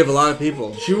They have a lot of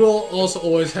people. she will also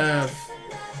always have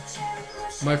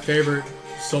my favorite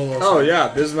solo song. Oh yeah,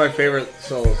 this is my favorite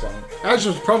solo song.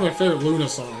 Actually, it's probably my favorite Luna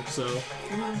song, so.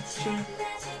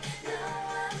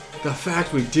 The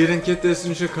fact we didn't get this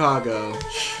in Chicago.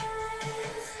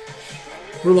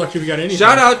 We're lucky we got anything.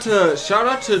 Shout out to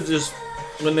just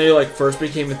when they like first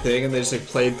became a thing and they just like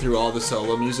played through all the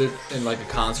solo music in like a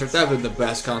concert. That would have been the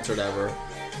best concert ever.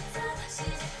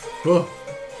 Whoa.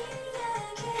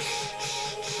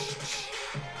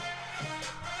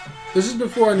 This is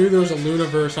before I knew there was a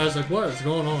Lunaverse. I was like, what is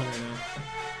going on right now?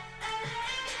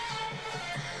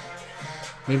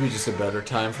 Maybe just a better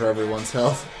time for everyone's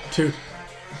health. Dude.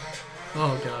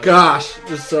 Oh, God. Gosh,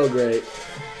 this is so great.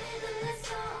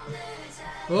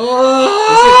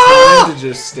 Oh! Is it time to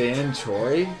just stand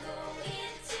Choi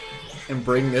and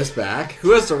bring this back?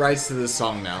 Who has the rights to this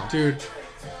song now? Dude.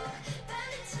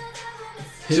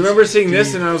 I remember seeing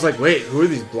this and I was like, wait, who are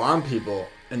these blonde people?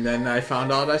 And then I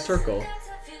found out I circle.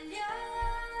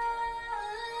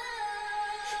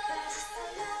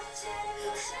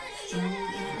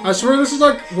 I swear this is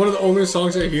like one of the only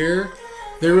songs I hear.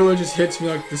 They really just hits me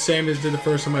like the same as did the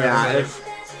first time I ever heard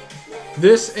it.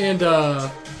 This and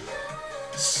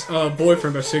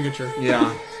Boyfriend by Signature.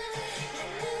 Yeah.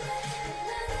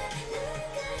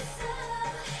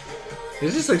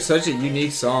 It's just like such a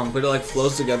unique song, but it like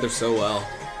flows together so well.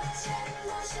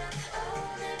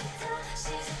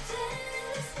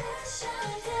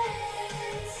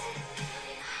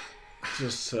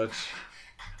 Just such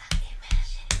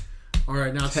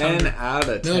Alright, now it's 10 out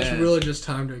of 10. Now it's really just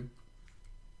time to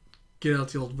get out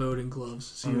the old voting gloves.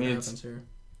 See what happens here.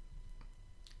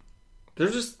 They're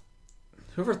just...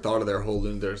 Whoever thought of their whole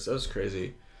Lunars, that was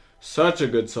crazy. Such a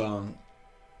good song.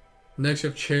 Next, you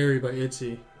have Cherry by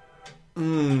ITZY.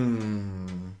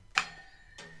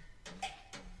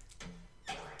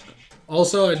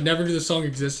 Also, I never knew the song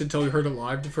existed until we heard it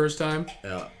live the first time.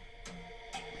 Yeah.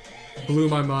 Blew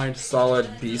my mind. Solid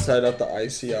B-side of the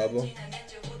Icy album.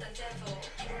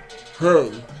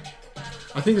 Oh.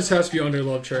 I think this has to be under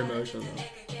Love Cherry Motion, though.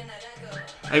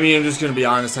 I mean, I'm just gonna be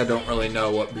honest, I don't really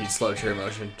know what beats Slow Cherry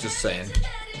Motion. Just saying.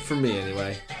 For me,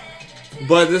 anyway.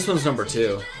 But this one's number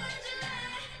 2.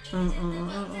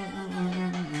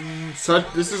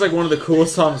 This is like one of the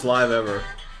coolest songs live ever.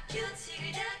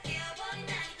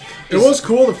 It was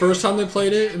cool the first time they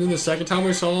played it, and then the second time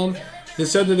we saw them, they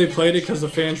said that they played it because the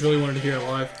fans really wanted to hear it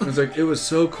live. It was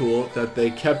so cool that they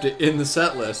kept it in the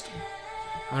set list.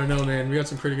 I don't know, man. We got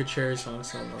some pretty good Cherry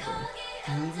songs. So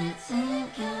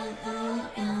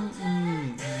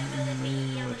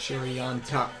Cherry on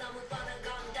top.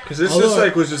 Because this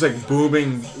was just like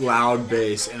booming loud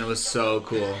bass, and it was so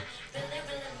cool.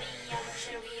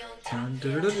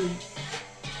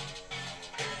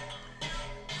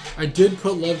 I did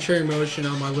put Love Cherry Motion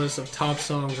on my list of top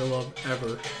songs I love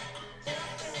ever.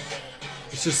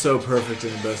 It's just so perfect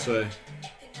in the best way.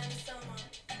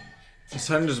 It's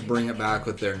time to just bring it back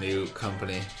with their new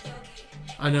company.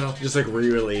 I know. Just like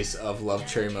re-release of Love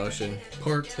Cherry Motion.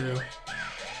 Part 2.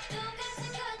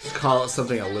 Just call it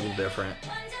something a little different.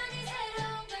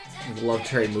 Like Love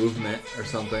Cherry Movement or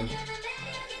something.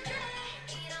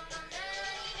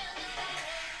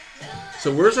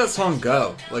 So where's that song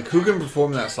go? Like, who can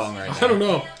perform that song right now? I don't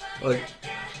know. Like,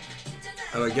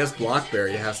 I guess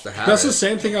Blockberry has to have That's it. the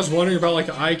same thing I was wondering about, like,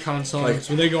 the Icon songs. Like,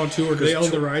 when they go on tour, do they own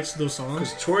the rights to those songs?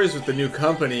 Because Troy's with the new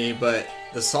company, but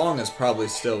the song is probably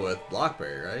still with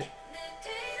Blockberry, right?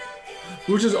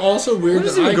 Which is also weird. What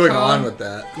is that even going Icon on with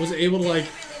that? was able to, like,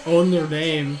 own their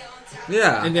name.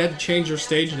 Yeah. And they had to change their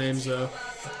stage names, though.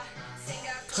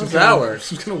 How's that work?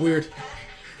 It's kind of weird.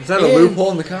 Is that a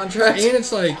loophole in the contract? And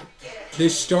it's like, they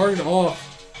started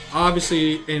off,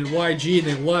 obviously, in YG, and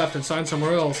they left and signed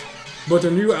somewhere else. But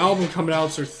their new album coming out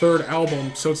is their third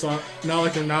album, so it's not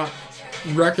like they're not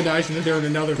recognizing that they're in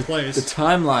another place. The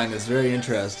timeline is very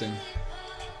interesting.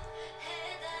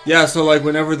 Yeah, so like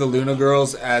whenever the Luna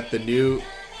Girls at the new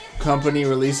company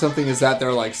release something, is that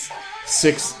their like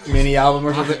 6 mini album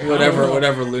or something?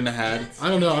 Whatever Luna had. I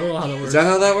don't know how that works. Is that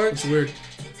how that works? It's weird.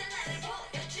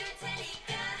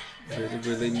 Really,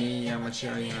 really me, I'm a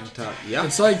cherry on top. Yeah.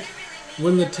 It's like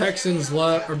when the Texans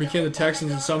left or became the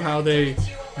Texans, and somehow they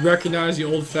recognized the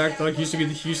old fact that like used to be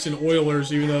the Houston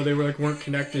Oilers, even though they were like weren't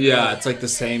connected. Yeah, it's like the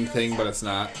same thing, but it's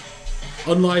not.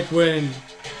 Unlike when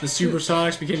the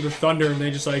Supersonics became the Thunder, and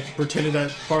they just like pretended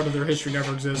that part of their history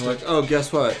never existed. Like, oh,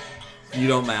 guess what? You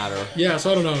don't matter. Yeah,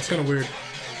 so I don't know. It's kind of weird.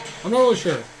 I'm not really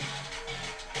sure.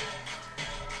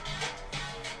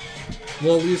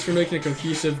 Well, at least we're making a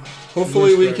cohesive.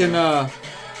 Hopefully we right can now.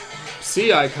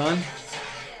 see Icon.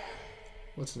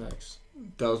 What's next?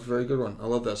 That was a very good one. I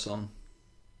love that song.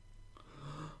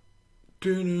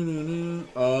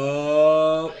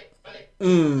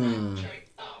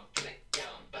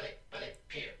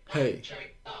 Hey.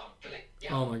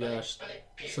 Oh my gosh,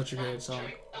 such a great song.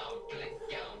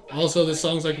 Also, this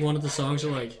song's like one of the songs that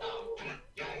like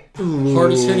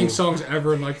hardest hitting songs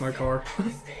ever in like my car.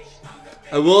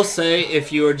 I will say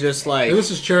if you were just like, And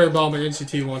this is Cherry Bomb by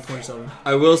NCT 127.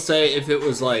 I will say if it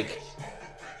was like,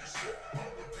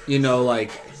 you know,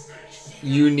 like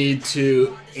you need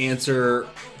to answer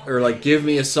or like give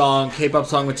me a song, K-pop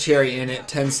song with Cherry in it,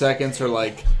 10 seconds, or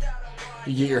like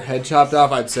you get your head chopped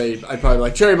off, I'd say I'd probably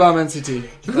like Cherry Bomb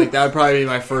NCT. Like that would probably be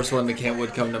my first one that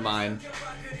would come to mind.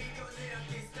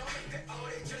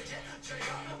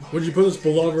 Would you put this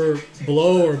below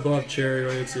or above Cherry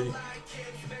or NCT?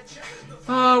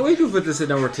 We could put this at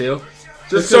number 2.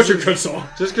 It's such a good song.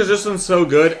 Just because this one's so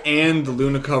good, and the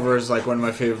Luna cover is like one of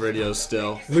my favorite videos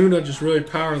still. Luna just really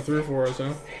powering through for us,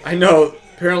 huh? I know.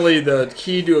 Apparently, the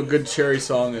key to a good Cherry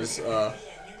song is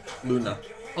Luna.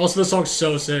 Also, this song's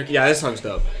so sick. Yeah, this song's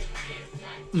dope.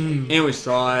 And we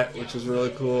saw it, which was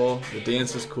really cool. The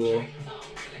dance is cool.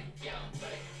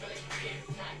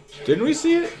 Didn't we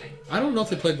see it? I don't know if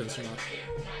they played this or not.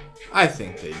 I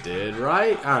think they did,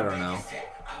 right? I don't know.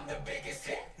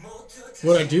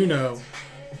 What I do know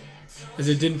is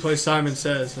it didn't play Simon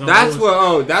Says. And That's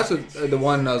what the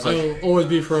one I was like. I'll always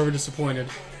be forever disappointed.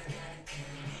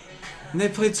 And they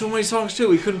played so many songs too.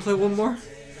 We couldn't play one more.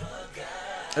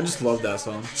 I just love that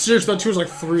song. Seriously, that tour was like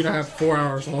 3.5, 4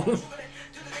 hours long.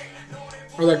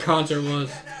 Or that concert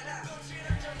was.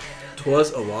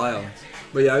 Twas a while.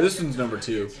 But yeah, this one's number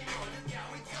 2.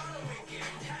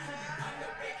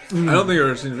 I don't think I've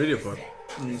ever seen the video for it.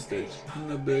 On the stage.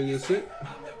 The biggest hit.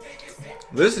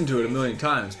 Listened to it a million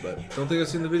times, but don't think I've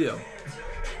seen the video.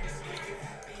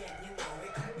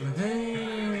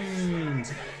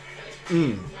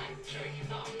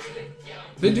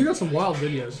 They do got some wild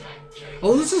videos.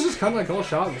 Oh, this is just kind of like all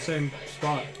shot in the same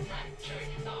spot.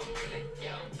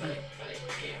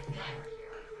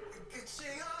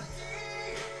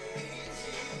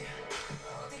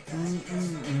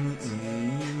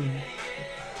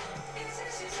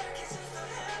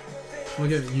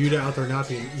 Look at Yuta out there not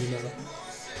being emo.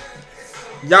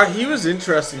 Yeah, he was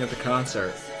interesting at the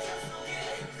concert.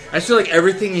 I feel like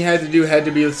everything he had to do had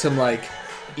to be with some like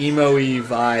emo-y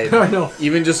vibe. I know.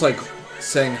 Even just like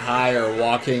saying hi or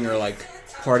walking or like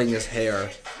parting his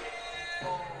hair.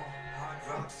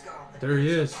 There he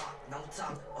is.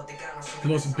 The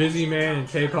most busy man in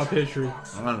K-pop history.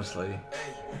 Honestly.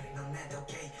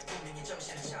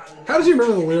 How does he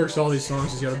remember the lyrics to all these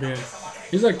songs he's got to be in?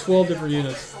 He's like 12 different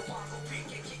units.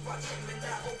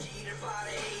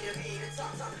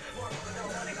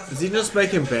 Is he just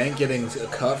making bank getting a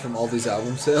cut from all these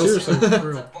album sales? Seriously, for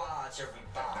real.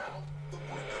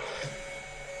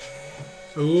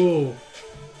 Ooh.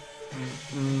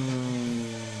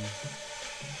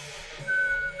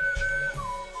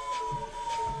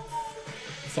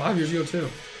 5 years ago, too.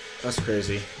 That's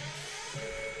crazy.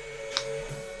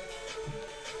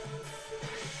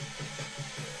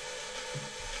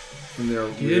 In their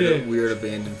weird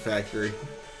abandoned factory.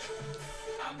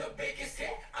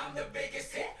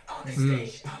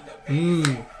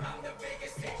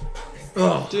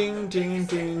 Oh. Ding, ding,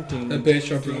 ding, ding. That bass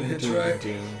drum really hits ding, right.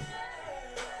 ding.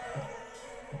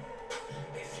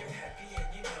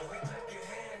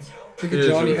 Look at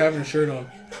Johnny having a shirt on.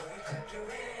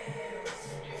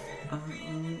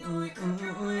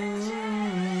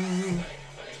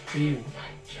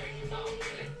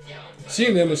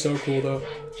 Seeing them is so cool, though.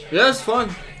 Yeah, it's fun.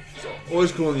 It's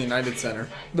always cool in the United Center.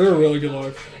 They're a really good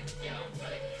live.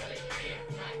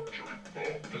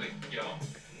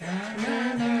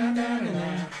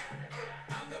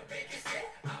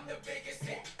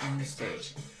 On the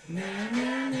stage.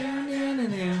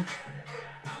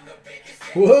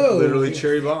 Whoa! Literally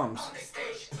cherry bombs.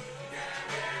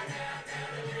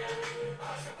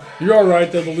 You're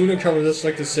alright, though. The Luna cover, this is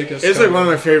like the sickest. It's cover. like one of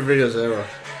my favorite videos ever.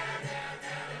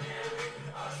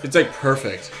 It's like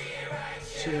perfect.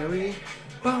 Cherry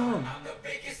bomb.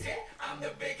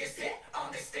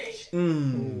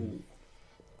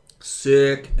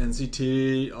 Sick.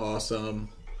 NCT. Awesome.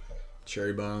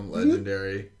 Cherry Bomb.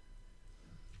 Legendary.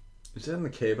 Is that in the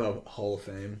K-pop Hall of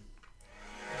Fame?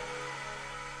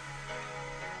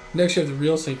 Next, you have the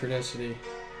real synchronicity.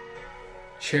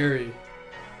 Cherry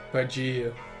by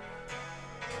Gyu.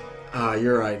 Ah,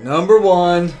 you're right. Number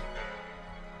 1.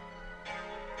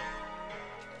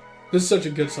 This is such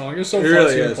a good song. It's so It fun really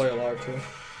to see him is. play it live, too.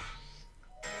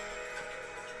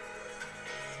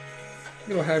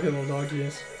 Look at how happy little dog he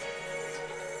is.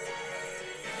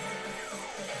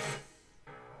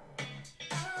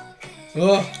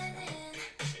 Ugh.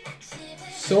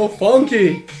 So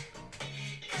funky.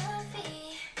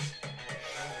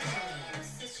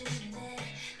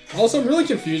 Also, I'm really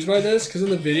confused by this because in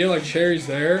the video, like, Cherry's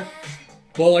there,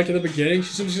 but like in the beginning,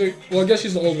 she's like, well, I guess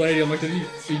she's an old lady. I'm like, did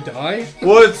he die?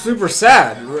 Well, it's super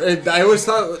sad. I always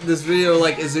thought this video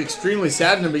like is extremely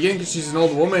sad in the beginning because she's an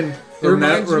old woman It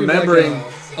reminds me of, remembering.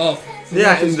 like, Up.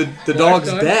 Yeah, Like and his the wife dog's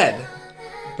died, dead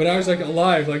But I was like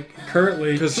alive, like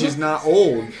currently. because she's not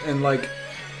old and like.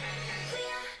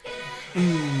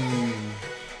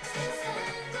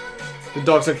 The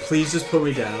dog's like, please just put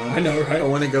me down. I know, I right?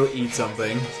 want to go eat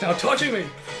something. Stop touching me.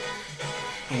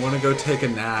 I want to go take a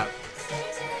nap.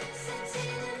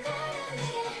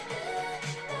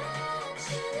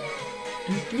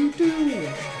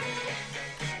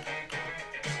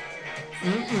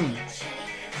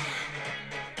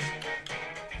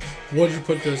 What'd you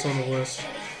put this on the list?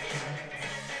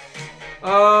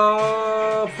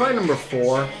 Probably number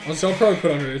 4. I'll probably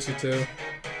put under Itzy too.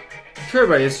 Cherry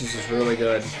by Issues is really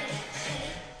good.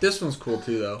 This one's cool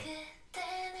too, though.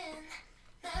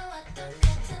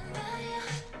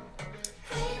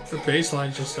 The bass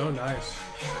line's just so nice.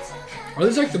 Are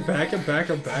these like the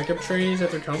backup trainees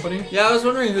at their company? Yeah, I was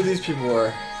wondering who these people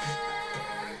were.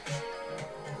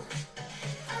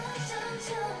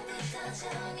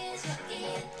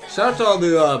 Shout out to all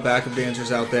the backup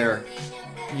dancers out there.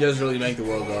 You guys really make the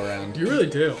world go around. You really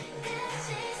do.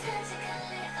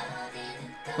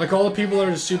 Like all the people that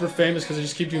are just super famous because they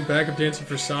just keep doing backup dancing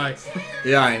for Psy.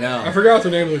 Yeah, I I know. forgot what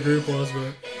the name of the group was,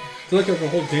 but they're like a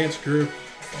whole dance group.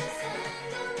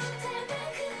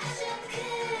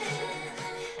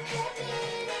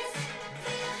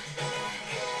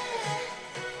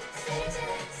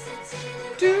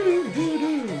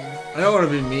 I don't want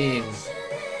to be mean.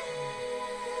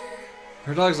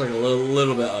 Her dog's like a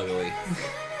little bit ugly.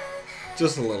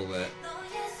 Just a little bit.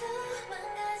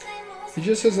 He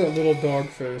just has that little dog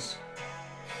face.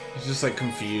 He's just like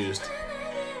confused.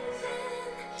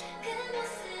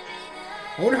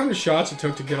 I wonder how many shots it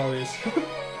took to get all these.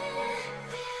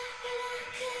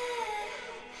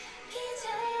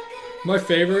 My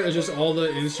favorite is just all the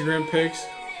Instagram pics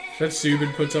that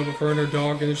Subin puts up of her and her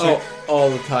dog, and it's like All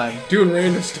the time. doing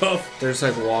random stuff. They're just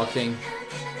like walking.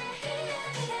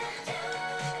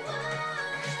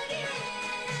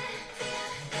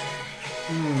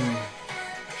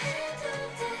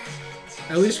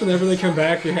 At least whenever they come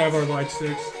back, we have our light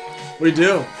sticks. We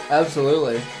do.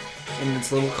 Absolutely. And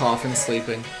its little coffin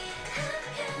sleeping.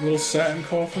 Little satin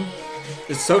coffin.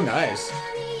 It's so nice.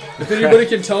 If anybody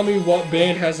can tell me what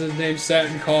band has the name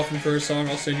Satin Coffin for a song,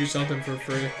 I'll send you something for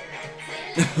free.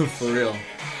 For real.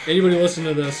 Anybody listen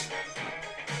to this?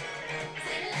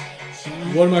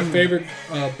 One of my favorite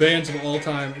bands of all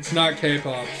time. It's not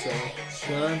K-pop, so.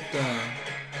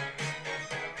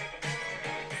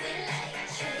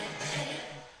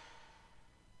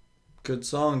 Good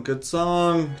song, good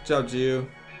song. Good job, Gio.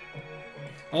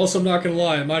 Also, I'm not gonna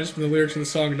lie, it might have just been the lyrics of the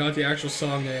song, not the actual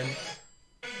song name.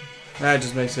 That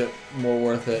just makes it more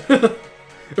worth it.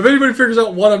 If anybody figures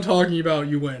out what I'm talking about,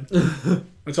 you win.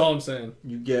 That's all I'm saying.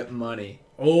 You get money.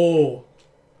 Oh.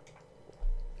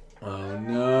 Oh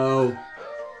no.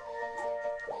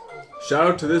 Shout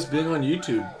out to this being on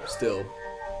YouTube still.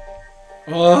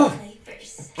 Oh.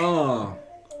 Oh.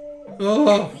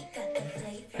 Oh.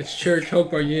 It's Cherry Coke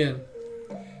by Yin.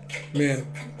 Man,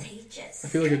 I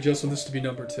feel like I just want this to be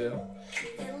number 2.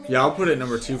 Yeah, I'll put it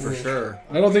number 2 for sure.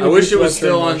 I don't think I it wish beats it was Western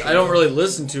still on. Martial. I don't really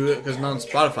listen to it because not on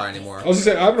Spotify anymore. I was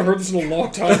gonna say, I haven't heard this in a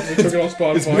long time since I took it off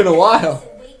Spotify. It's been a while.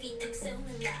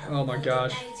 Oh my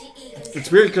gosh.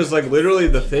 It's weird because like literally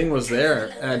the thing was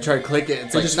there and I tried to click it.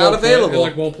 It's like just not won't play it. available. It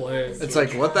like won't play it. It's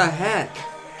like what the heck?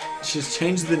 Just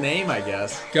changed the name, I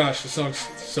guess. Gosh, the song's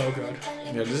so good.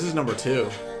 Yeah, this is number 2.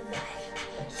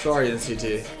 Sorry,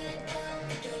 NCT.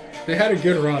 They had a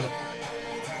good run.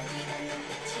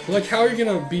 Like, how are you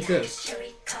gonna beat this?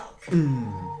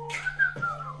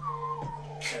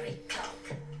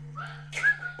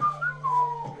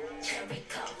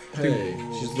 Hey,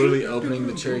 she's literally opening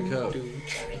the cherry coke.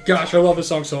 Gosh, I love this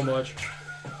song so much.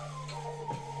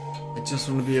 I just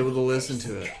want to be able to listen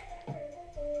to it.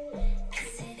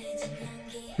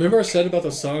 Remember I said about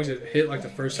the songs that hit like the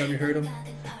first time you heard them?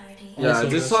 Yeah, Also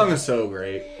this song is so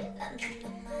great.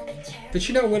 Did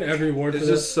she not win every award It's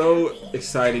for this? just so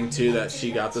exciting too that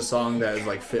she got the song that is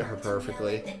like fit her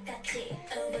perfectly.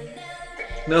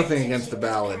 Nothing against the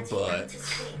ballad, but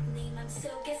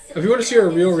If you want to see her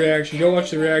real reaction, go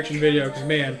watch the reaction video, because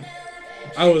man,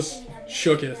 I was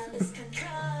shooketh.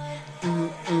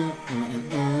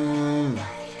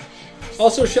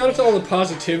 Also, shout out to all the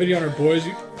positivity on our Boys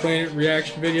Planet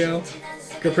reaction video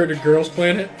compared to Girls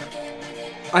Planet.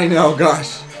 I know,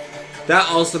 gosh. That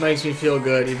also makes me feel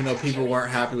good, even though people weren't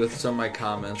happy with some of my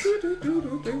comments.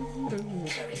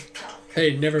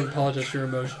 Hey, never apologize for your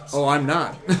emotions. Oh, I'm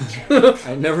not.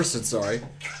 I never said sorry.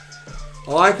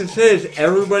 All I can say is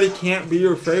everybody can't be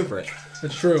your favorite.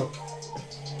 That's true.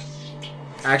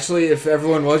 Actually, if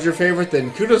everyone was your favorite,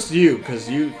 then kudos to you, because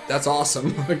that's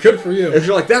awesome. But good for you. If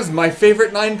you're like, that's my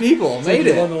favorite 9 people, It's like made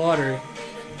you won it. the lottery.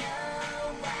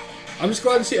 I'm just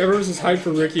glad to see everyone's as hyped for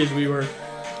Ricky as we were.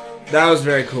 That was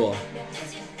very cool.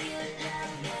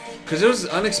 Because it was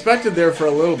unexpected there for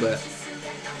a little bit.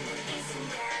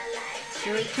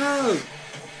 Here it comes.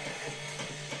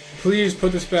 Please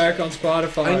put this back on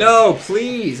Spotify. I know,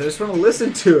 please. I just want to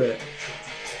listen to it.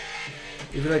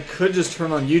 Even I could just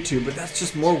turn on YouTube, but that's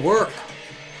just more work.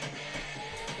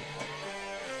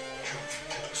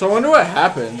 So I wonder what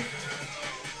happened.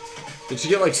 Did she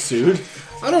get like sued?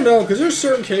 I don't know, because there's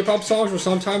certain K-pop songs where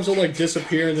sometimes they'll like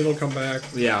disappear and then they'll come back.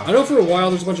 Yeah. I know for a while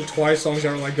there's a bunch of Twice songs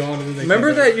that were like gone and then they Remember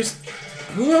come back. that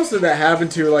who else did that happen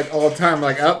to like all the time?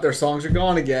 Like, oh, their songs are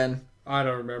gone again. I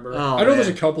don't remember. Oh, I know there's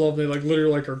a man. couple of them they like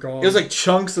literally like are gone. It was like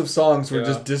chunks of songs would Yeah.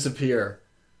 just disappear.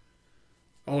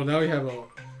 Oh, now we have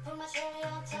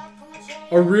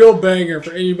a real banger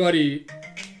for anybody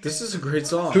This is a great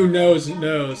song. who knows.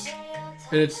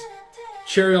 And it's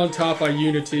Cherry on Top by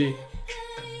Unity.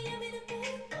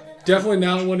 Definitely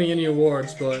not winning any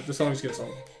awards, but the song's a good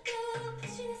song.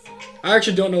 I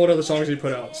actually don't know what other songs he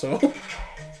put out, so.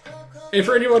 And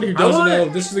for anyone who doesn't know,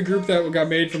 this is the group that got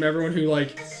made from everyone who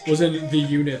like was in the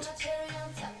unit.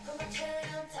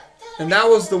 And that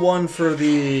was the one for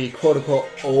the quote-unquote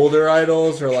older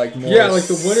idols, or like more Yeah, like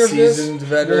the winner of this seasoned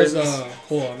veterans. was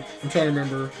hold on, I'm trying to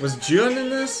remember. Was June in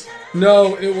this?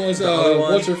 No, it was The other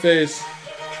one? what's her face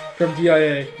from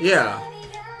DIA. Yeah.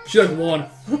 She like won.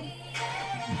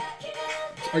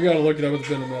 I gotta look it up. It's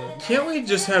been a minute. Can't we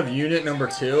just have unit number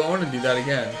 2? I want to do that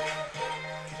again.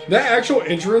 That actual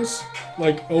entrance,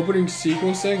 like opening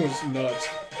sequence thing, was nuts.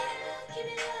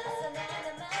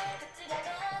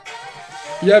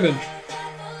 Yevon,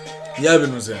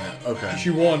 Yevon was in it. Okay. she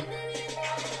won.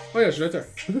 Oh yeah, she's right there.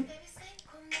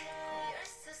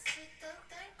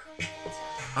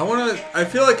 I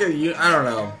feel like I don't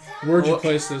know. Where'd you What-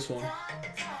 place this one?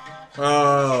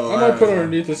 Oh. I might put it don't know.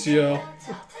 underneath the CL.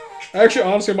 Actually,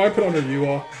 honestly, I might put it under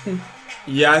UA.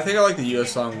 Yeah, I think I like the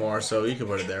US song more, so you can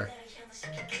put it there.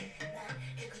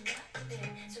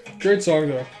 Great song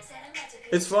though.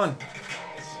 It's fun.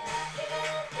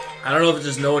 I don't know if it's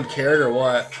just no one cared or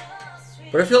what.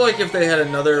 But I feel like if they had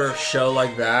another show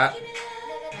like that,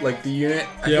 like the unit,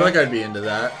 I Yeah. feel like I'd be into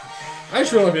that. I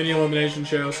just really love any elimination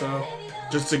show, so.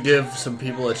 Just to give some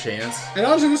people a chance. And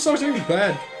honestly, this song's not even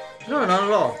bad. No, not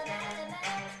at all.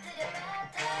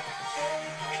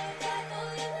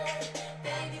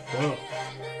 Whoa.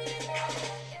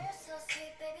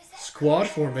 Squad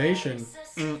formation.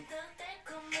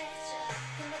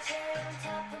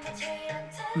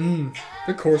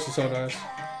 The chorus is so nice.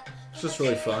 It's just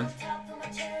really fun.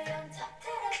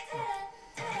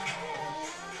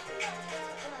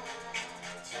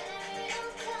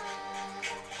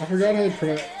 I forgot how they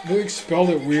pronounce. They like spelled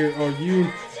it weird. Oh,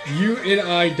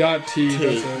 UNI.T. That's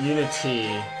it.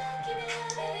 Unity.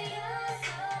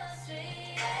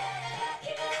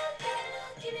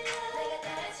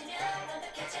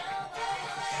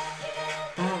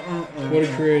 What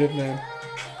a creative man.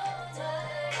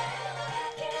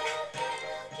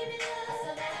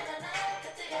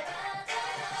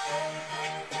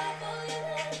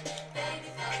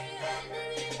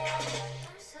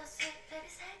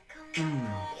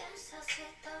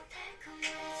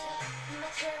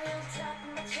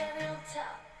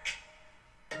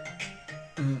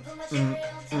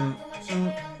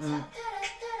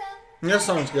 This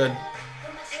song's good.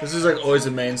 This is like always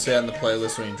a mainstay on the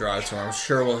playlist when you drive somewhere. I'm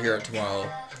sure we'll hear it tomorrow.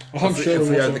 I'm sure If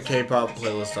we we'll- had the K-pop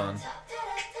playlist on.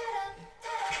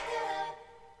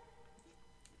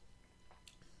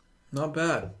 Not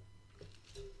bad.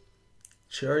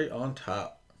 Cherry on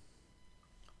top.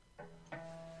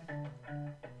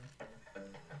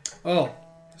 Oh,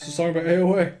 it's a song by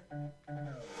AOA.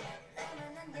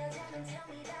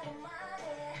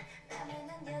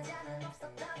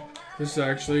 This is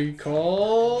actually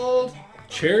called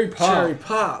Cherry Pop. Cherry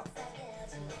Pop.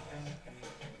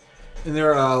 And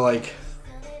they're like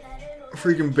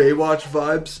freaking Baywatch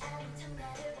vibes.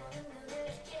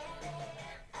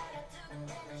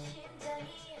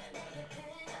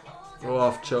 Go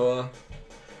off, Choa.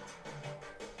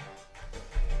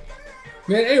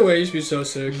 Man, AOA used to be so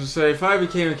sick. I was gonna say, if I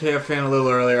became a KF fan a little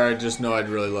earlier, I just know I'd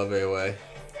really love AOA.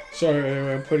 Sorry,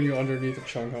 AOA, I'm putting you underneath the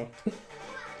chunk, huh?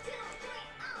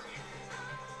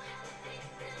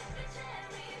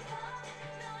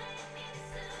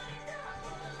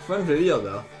 Fun video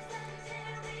though.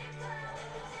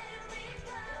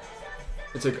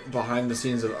 It's like behind the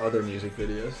scenes of other music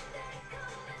videos.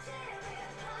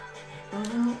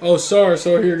 Oh, sorry,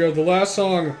 so here you go. The last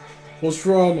song was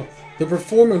from the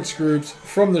performance groups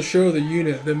from the show The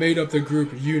Unit that made up the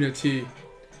group Unity.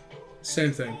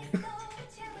 Same thing.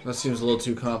 That seems a little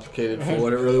too complicated for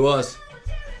what it really was.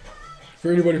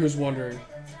 For anybody who's wondering.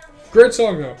 Great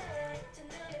song, though.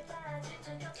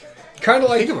 Kind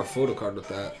of I like... think of a photo card with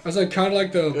that. I was like, kind of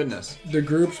like Goodness. the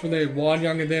groups when they, Wan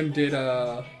Young and them did,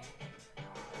 what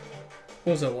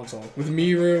was that one song? With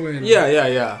Miru and... Yeah.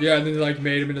 Yeah, and then they like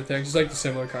made them into things. It's like the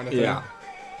similar kind of thing. Yeah.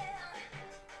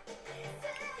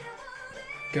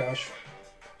 Gosh.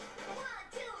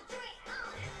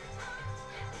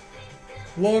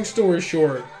 Long story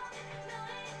short,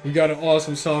 we got an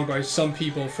awesome song by some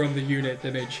people from the unit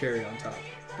that made Cherry on top.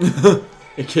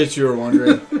 In case you were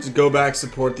wondering, just go back,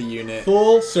 support the unit.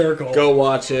 Full circle. Go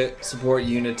watch it, support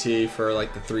Unity for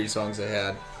like the 3 songs they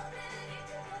had.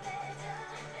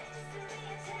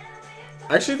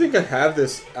 I actually think I have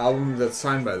this album that's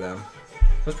signed by them.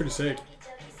 That's pretty sick.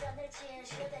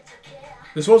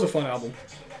 This was a fun album.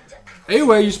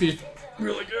 AOA used to be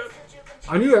really good.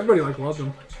 I knew everybody like loved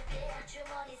them.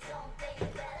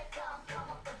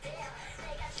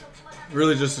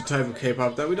 Really just a type of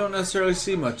K-pop that we don't necessarily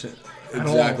see much all,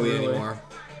 exactly really. anymore.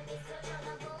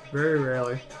 Very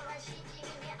rarely.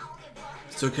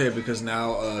 It's okay because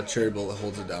now Cherry Bullet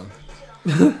holds it down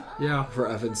Yeah. for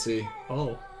FNC.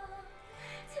 Oh.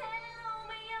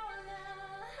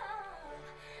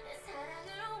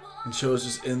 And she was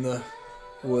just in the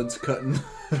woods cutting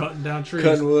Cutting down trees.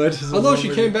 cutting wood. Although she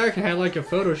came back and had like a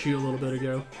photo shoot a little bit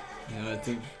ago. Yeah, I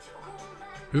think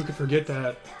Who could forget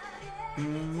that?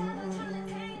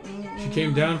 She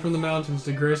came down from the mountains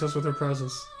to grace us with her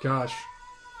presence. Gosh.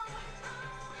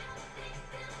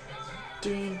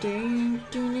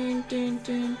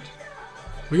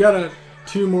 We got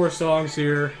 2 more songs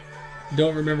here.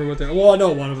 Don't remember what they... Well, I know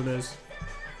what one of them is.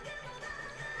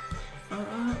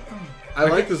 I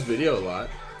like this video a lot.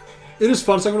 It is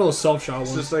fun. It's like one of those self-shot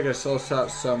It's ones. just like a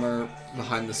self-shot summer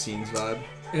behind the scenes vibe.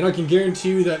 And I can guarantee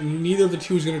you that neither of the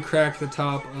 2 is going to crack the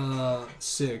top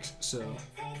 6, so...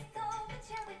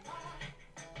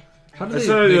 How do That's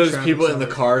they one of make those traffic people in the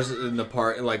stops? cars in the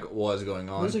park like was going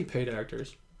on. Those like paid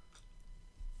actors.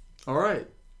 All right,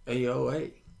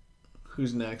 AOA.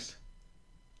 Who's next?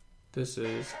 This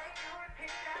is...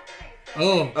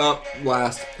 Oh, Up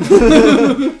last.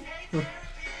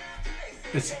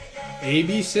 it's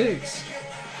AB6.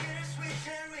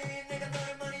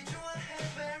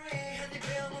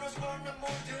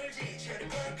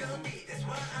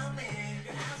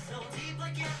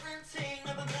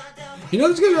 You know,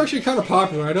 these guys are actually kind of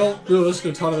popular. I don't really listen to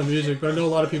a ton of the music, but I know a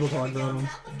lot of people talk about them.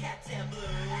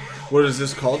 What is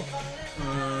this called?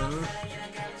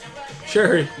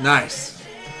 Cherry. Nice.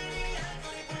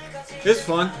 It's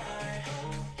fun.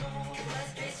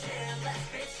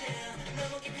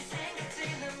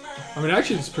 I mean,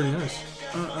 actually, it's pretty nice.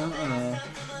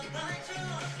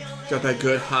 Got that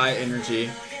good high energy.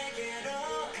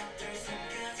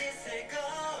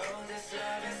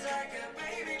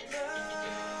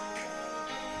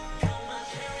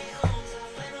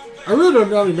 I really don't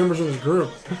know how many members of this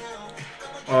group.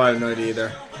 Oh, I have no idea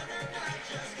either.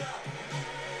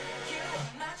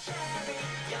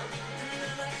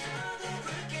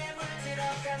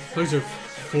 Those are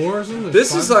 4 or something?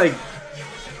 This 5? is like,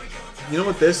 you know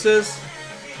what this is?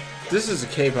 This is a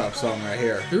K-pop song right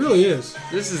here. It really is.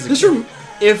 This is. This rem-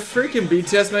 If freaking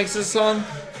BTS makes this song,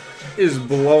 it is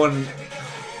blowing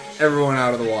everyone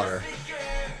out of the water.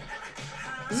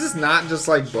 This is not just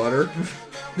like butter.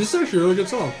 This is actually a really good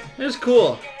song. It's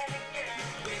cool.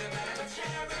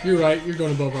 You're right. You're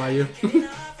going above IU.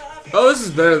 Oh, this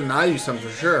is better than IU song for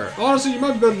sure. Honestly, you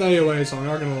might be better than the AOA song. I'm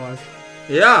not gonna lie.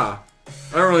 Yeah.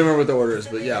 I don't really remember what the order is,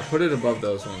 but yeah, put it above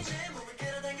those ones.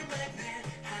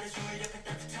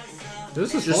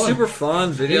 This is Just fun. super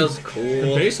fun. Video's The cool.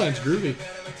 bassline's groovy.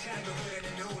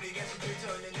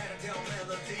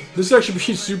 This would actually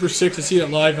be super sick to see it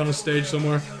live on a stage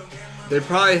somewhere. They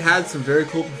probably had some very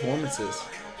cool performances.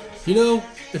 You know,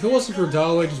 if it wasn't for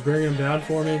Dalloway just bringing him down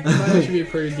for me, it might actually be a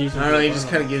pretty decent. I don't know. He just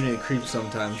kind of gives me the creeps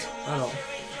sometimes. I don't.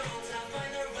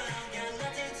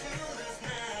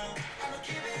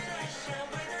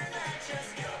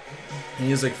 And he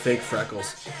has like fake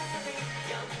freckles.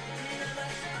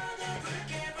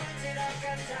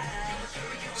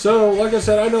 So, like I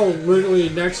said, I know literally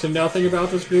next to nothing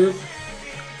about this group,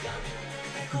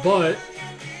 but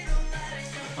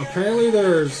apparently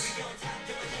there's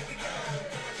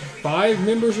 5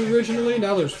 members originally.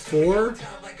 Now there's 4.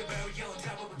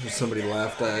 Just somebody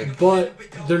laughed at. But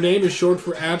their name is short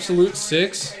for Absolute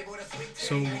Six,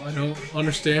 so I don't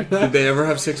understand Did that. they ever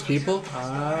have 6 people?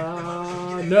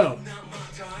 No.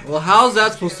 Well, how's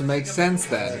that supposed to make sense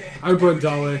then? I would put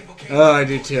Dalloway. Oh, I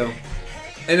do too.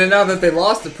 And then now that they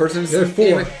lost the person, They're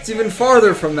 4. it's even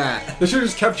farther from that. They should have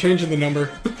just kept changing the number.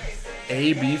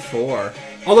 AB4.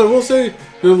 Although I will say,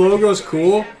 their logo is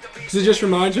cool, because it just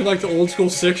reminds me of like the old school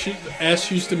 6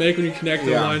 S used to make when you connect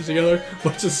the Yeah. lines together.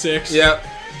 What's a 6? Yep.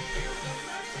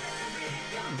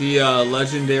 The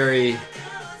legendary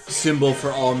symbol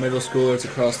for all middle schoolers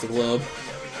across the globe.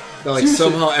 That, like, Seriously?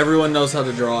 somehow everyone knows how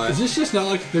to draw Is it. this just not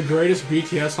like the greatest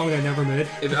BTS song they never made?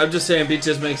 I'm just saying,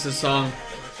 BTS makes this song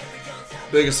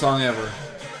biggest song ever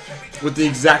with the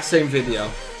exact same video.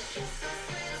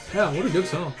 Yeah, what a good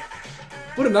song.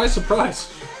 What a nice surprise.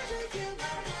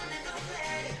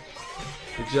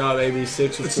 Good job,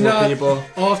 AB6 with It's 4 not people.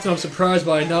 often I'm surprised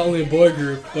by not only a boy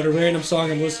group, but a random song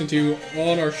I'm listening to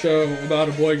on our show about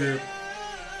a boy group.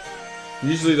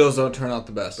 Usually those don't turn out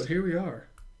the best. But here we are.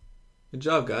 Good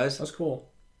job, guys. That's cool.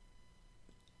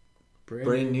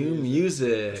 Brand new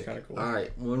music. That's kinda cool.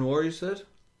 Alright, one more you said?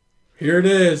 Here it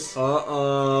is.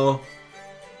 Uh-oh.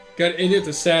 Got to end it with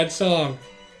a sad song.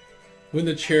 When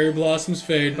the Cherry Blossoms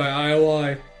Fade by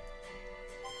IOI.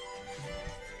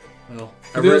 Well,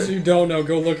 For those of you who don't know,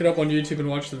 go look it up on YouTube and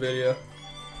watch the video.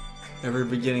 every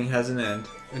beginning has an end.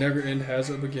 And every end has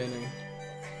a beginning.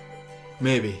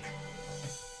 Maybe.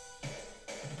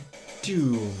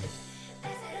 Doom.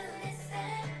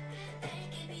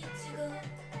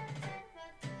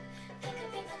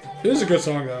 It is a good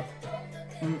song though.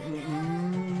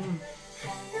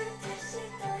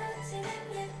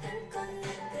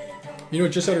 You know,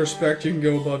 just out of respect, you can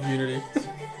go above Unity.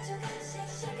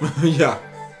 Yeah.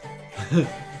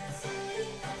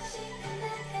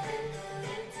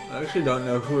 I actually don't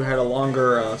know who had a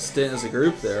longer stint as a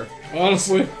group there.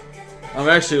 Honestly. I'm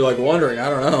actually like wondering. I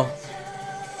don't know.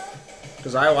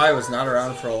 Because IOI was not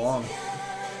around for a long.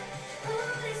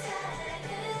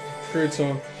 Great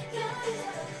song.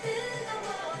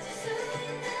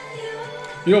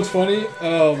 You know what's funny?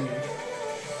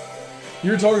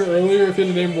 You were talking earlier, if you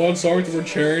had to name one song with the word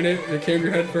cherry in it, and it came to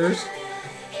your head first.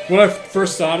 When I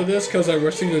first thought of this, because I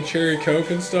was singing the Cherry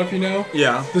Coke and stuff, you know?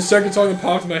 Yeah. The second song that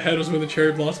popped in my head was When the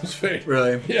Cherry Blossoms Fade.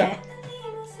 Really? Yeah.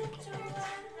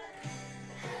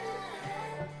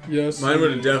 Yes. Mine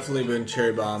would have definitely been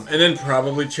Cherry Bomb. And then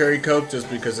probably Cherry Coke just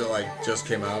because it like just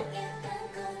came out.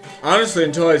 Honestly,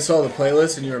 until I saw the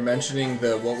playlist and you were mentioning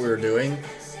what we were doing,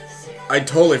 I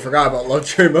totally forgot about Love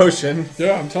Cherry Motion.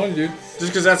 Yeah, I'm telling you, dude.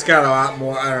 Just because that's got a lot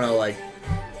more, I don't know, like,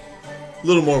 a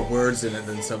little more words in it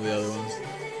than some of the other ones.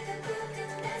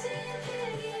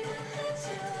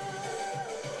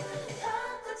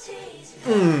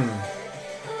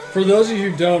 For those of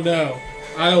you who don't know,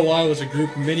 IOI was a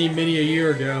group many a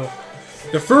year ago.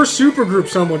 The first supergroup,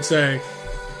 some would say.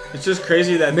 It's just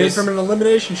crazy that Made this... from an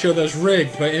elimination show that was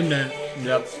rigged by Mnet.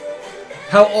 Yep,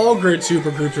 How all great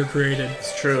supergroups are created.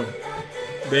 it's true.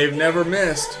 They've never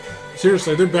missed.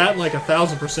 Seriously, they're batting like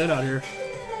 1,000% out here.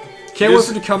 Can't It wait is-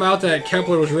 for it to come out that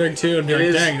Kepler was rigged too and be like,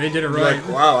 is- dang, they did it You're right. Like,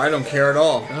 wow, I don't care at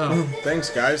all. Oh. Thanks,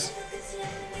 guys.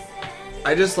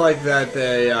 I just like that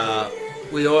they, I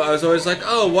was always like,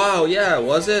 oh, wow, yeah,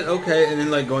 was it? Okay. And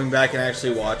then, like, going back and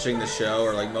actually watching the show,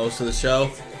 or, like, most of the show,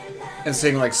 and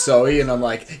seeing, like, Zoe, and I'm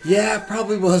like, yeah, it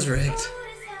probably was rigged.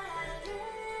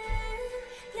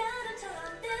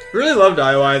 Really loved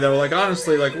IOI, though. Like,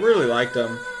 honestly, like, really liked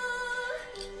them.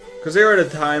 Because they were at a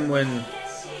time when,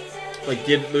 like,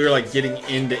 we were, like, getting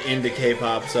into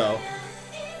K-pop, so...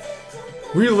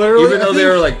 We literally, Even though they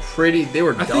were, like, they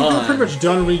were done. I think they were pretty much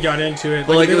done when we got into it.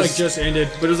 But, Like, like, they it like was- just ended.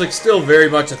 But it was, like, still very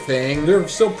much a thing. They're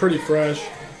still pretty fresh.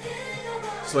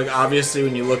 So, like, obviously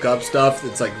when you look up stuff,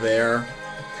 it's, like, there.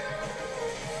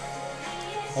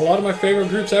 A lot of my favorite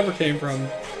groups ever came from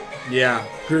Yeah.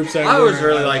 groups that I were always in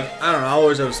really IOI. like, I don't know, I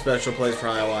always have a special place for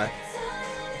IOI.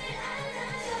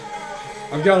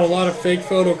 I've got a lot of fake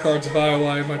photo cards of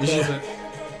IOI in my closet.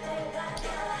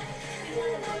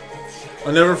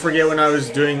 I'll never forget when I was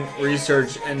doing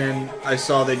research and then I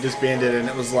saw they disbanded and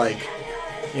it was like,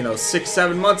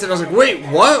 6-7 months, and I was like, wait,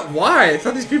 what? Why? I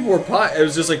thought these people were pot. It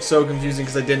was just like so confusing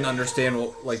because I didn't understand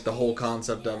the whole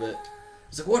concept of it. I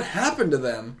was like, what happened to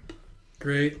them?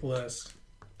 Great list.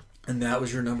 And that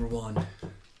was your number one.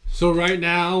 So right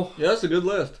now, Yeah, that's a good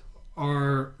list.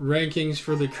 our rankings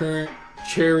for the current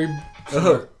cherry,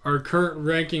 Oh. our current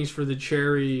rankings for the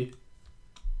cherry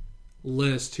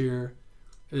list here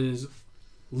is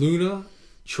Luna,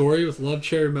 Chori with Love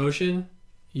Cherry Motion,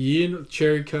 Yin with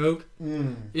Cherry Coke,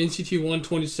 NCT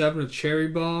 127 with Cherry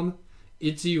Bomb,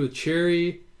 ITZY with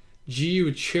Cherry, G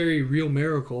with Cherry Real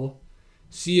Miracle,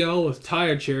 CL with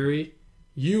Taya Cherry,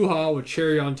 Yuha with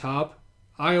Cherry on Top,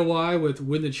 IOI with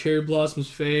When the Cherry Blossoms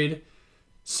Fade,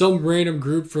 some random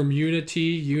group from Unit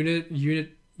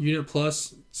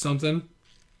Plus something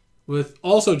with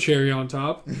also Cherry on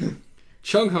Top,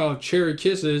 Chungha with Cherry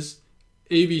Kisses,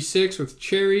 AV6 with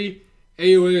Cherry,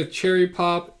 AOA with Cherry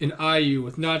Pop, and IU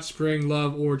with Not Spring,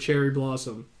 Love, or Cherry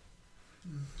Blossom.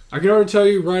 I can already tell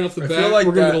you right off the bat, like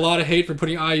we're going to get a lot of hate for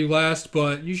putting IU last,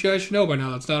 but you guys should know by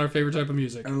now that's not our favorite type of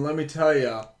music. And let me tell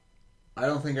you, I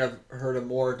don't think I've heard a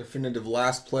more definitive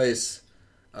last place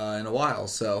in a while.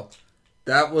 So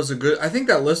that was I think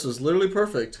that list was literally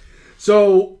perfect.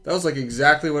 So, That was like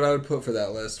exactly what I would put for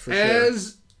that list for sure.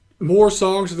 as more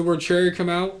songs with the word cherry come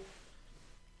out,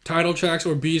 title tracks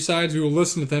or B-sides, we will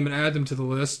listen to them and add them to the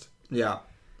list. Yeah.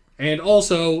 And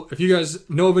also, if you guys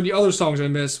know of any other songs I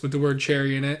missed with the word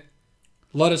cherry in it,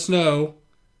 let us know,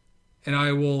 and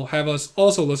I will have us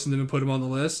also listen to them and put them on the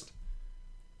list.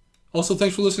 Also,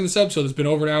 thanks for listening to this episode. It's been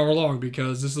over an hour long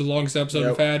because this is the longest episode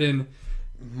Yep. I've had in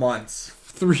Months.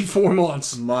 3-4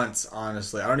 months. Months,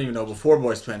 honestly. I don't even know before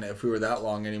Boys Planet if we were that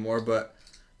long anymore, but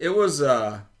it was,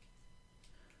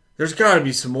 there's got to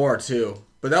be some more too.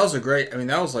 But that was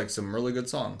that was like some really good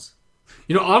songs.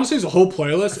 You know, honestly, it's a whole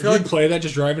playlist. If you like- play that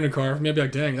just driving a car for me, I'd be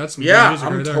like, dang, that's some good Yeah, music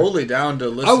I'm right there. totally down to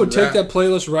listen I would to take that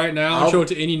playlist right now and I'll- show it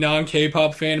to any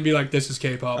non-K-pop fan and be like, this is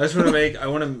K-pop. I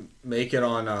want to make it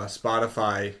on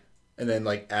Spotify and then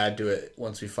like add to it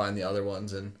once we find the other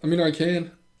ones. And I mean, I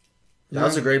can. that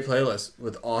was a great playlist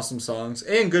with awesome songs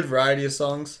and good variety of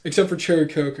songs. Except for Cherry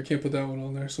Coke, I can't put that one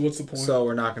on there. So what's the point? So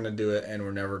we're not going to do it, and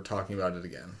we're never talking about it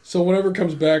again. So whenever it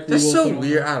comes back, we That's will so put it on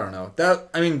weird. there. I don't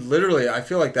know. Literally, I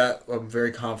feel like that. I'm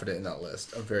very confident in that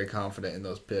list. I'm very confident in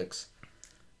those picks.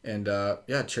 And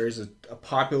Cherry's a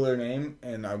popular name,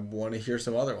 and I want to hear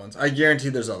some other ones. I guarantee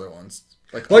there's other ones.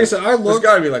 Like I said, there's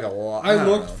got to be like a lot. I don't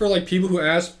looked know. for like people who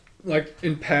asked like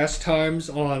in past times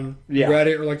on Yeah.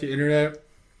 Reddit or like the internet.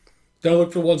 Then I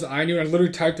looked for ones that I knew, and I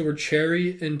literally typed the word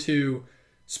cherry into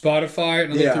Spotify,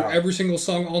 and I looked through every single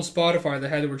song on Spotify that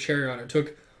had the word cherry on it. It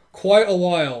took quite a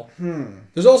while.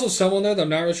 There's also some on there that I'm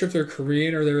not really sure if they're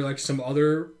Korean or they're like some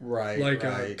other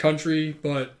right. country,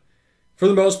 but for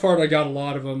the most part, I got a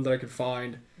lot of them that I could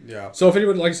find. Yeah. So if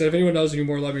anyone, like I said, if anyone knows any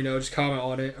more, let me know. Just comment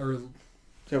on it, or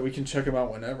Yeah, we can check them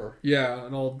out whenever. yeah,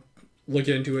 and I'll look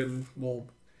into it, and we'll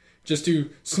just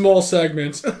do small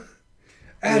segments.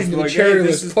 Adding to the Like, cherry hey, this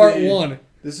list, is part the- 1.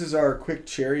 This is our quick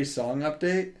Cherry song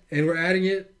update. And we're adding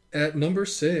it at number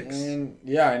 6. And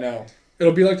yeah, I know.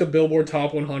 It'll be like the Billboard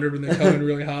Top 100 when they come in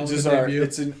really hot with the debut.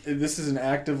 This is an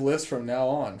active list from now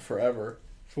on, forever.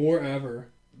 Forever.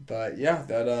 But yeah,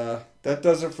 that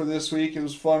does it for this week. It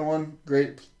was a fun one.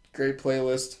 Great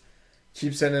playlist.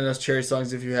 Keep sending us Cherry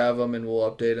songs if you have them, and we'll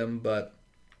update them. But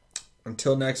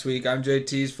until next week, I'm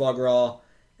JT's Floggerall,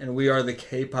 and we are the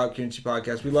K-Pop Community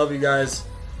Podcast. We love you guys.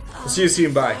 We'll see you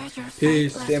soon. Bye.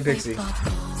 Peace. Dan Pixie.